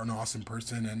awesome. They're an awesome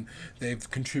person, and they've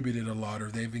contributed a lot, or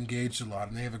they've engaged a lot,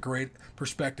 and they have a great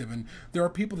perspective. And there are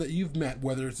people that you've met,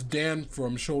 whether it's Dan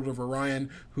from Shoulder of Orion,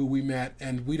 who we met,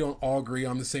 and we don't all agree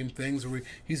on the same things.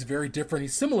 He's very different.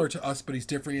 He's similar to us, but he's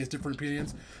different. He has different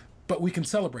opinions. But we can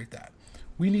celebrate that.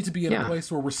 We need to be in a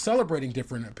place where we're celebrating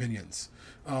different opinions.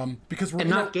 Because we're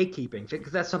not gatekeeping,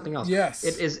 because that's something else. Yes.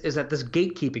 It is that this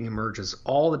gatekeeping emerges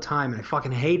all the time, and I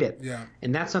fucking hate it. Yeah.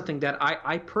 And that's something that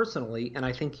I personally, and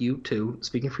I think you too,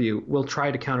 speaking for you, will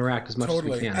try to counteract as much as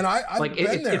we can. And I've like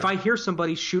been there. If I hear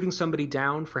somebody shooting somebody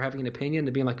down for having an opinion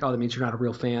and being like, oh, that means you're not a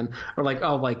real fan, or like,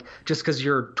 oh, like just because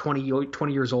you're 20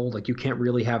 years old, like you can't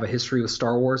really have a history with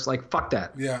Star Wars, like fuck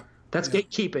that. Yeah. That's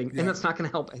gatekeeping, and that's not going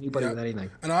to help anybody with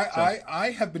anything. And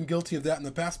I have been guilty of that in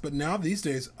the past, but now these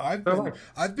days I've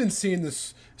been seeing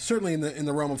this certainly in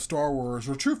the realm of Star Wars,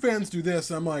 where true fans do this,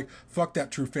 and I'm like, fuck that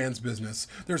true fans business.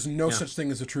 There's no such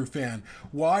thing as a true fan.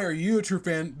 Why are you a true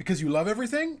fan? Because you love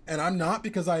everything, and I'm not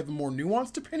because I have a more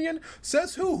nuanced opinion?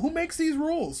 Says who? Who makes these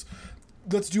rules?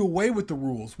 Let's do away with the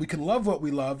rules. We can love what we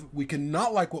love, we can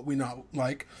not like what we not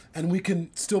like, and we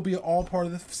can still be all part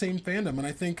of the same fandom. And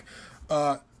I think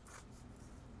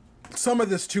some of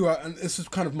this too, and this is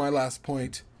kind of my last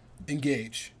point,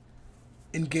 engaging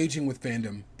with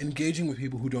fandom, engaging with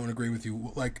people who don't agree with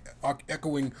you, like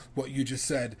echoing what you just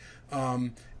said.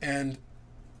 And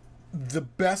the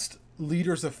best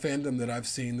leaders of fandom that I've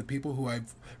seen, the people who I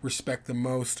respect the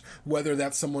most, whether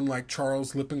that's someone like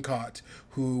Charles Lippincott,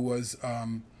 who was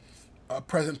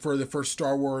present for the first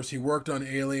Star Wars, he worked on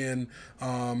Alien,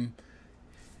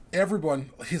 everyone,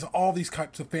 he's all these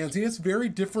types of fans. He has very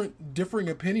differing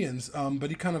opinions, but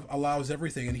he kind of allows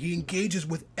everything, and he engages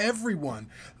with everyone.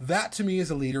 That, to me, is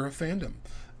a leader of fandom.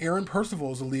 Aaron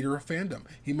Percival is a leader of fandom.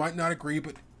 He might not agree,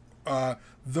 but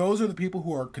those are the people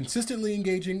who are consistently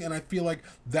engaging, and I feel like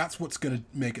that's what's going to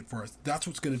make it for us. That's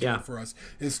what's going to do it for us,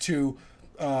 is to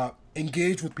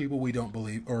engage with people we don't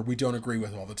believe or we don't agree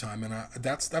with all the time. And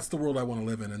that's the world I want to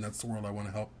live in, and that's the world I want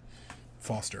to help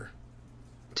foster.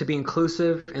 To be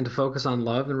inclusive and to focus on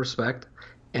love and respect,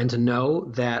 and to know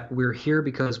that we're here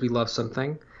because we love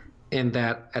something, and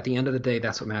that at the end of the day,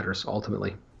 that's what matters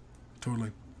ultimately.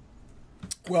 Totally.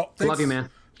 Well, thanks. Love you, man.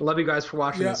 Love you guys for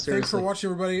watching this. Seriously. Thanks for watching,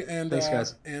 everybody. And thanks,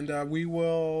 guys. And we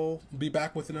will be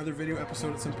back with another video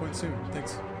episode at some point soon.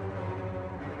 Thanks.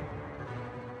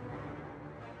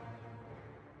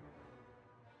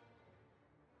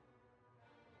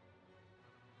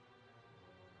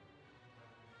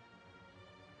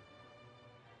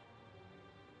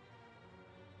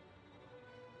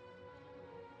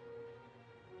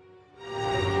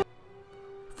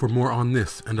 For more on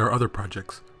this and our other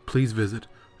projects, please visit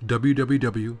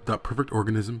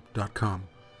www.perfectorganism.com.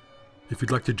 If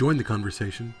you'd like to join the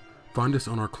conversation, find us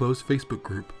on our closed Facebook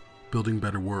group, Building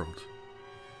Better Worlds.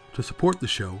 To support the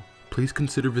show, please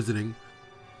consider visiting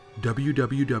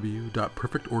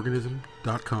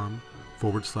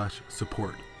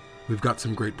www.perfectorganism.com/support. We've got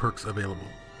some great perks available.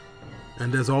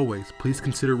 And as always, please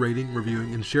consider rating,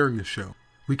 reviewing, and sharing this show.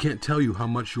 We can't tell you how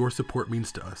much your support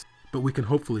means to us, but we can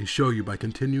hopefully show you by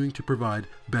continuing to provide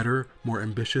better, more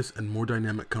ambitious, and more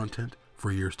dynamic content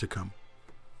for years to come.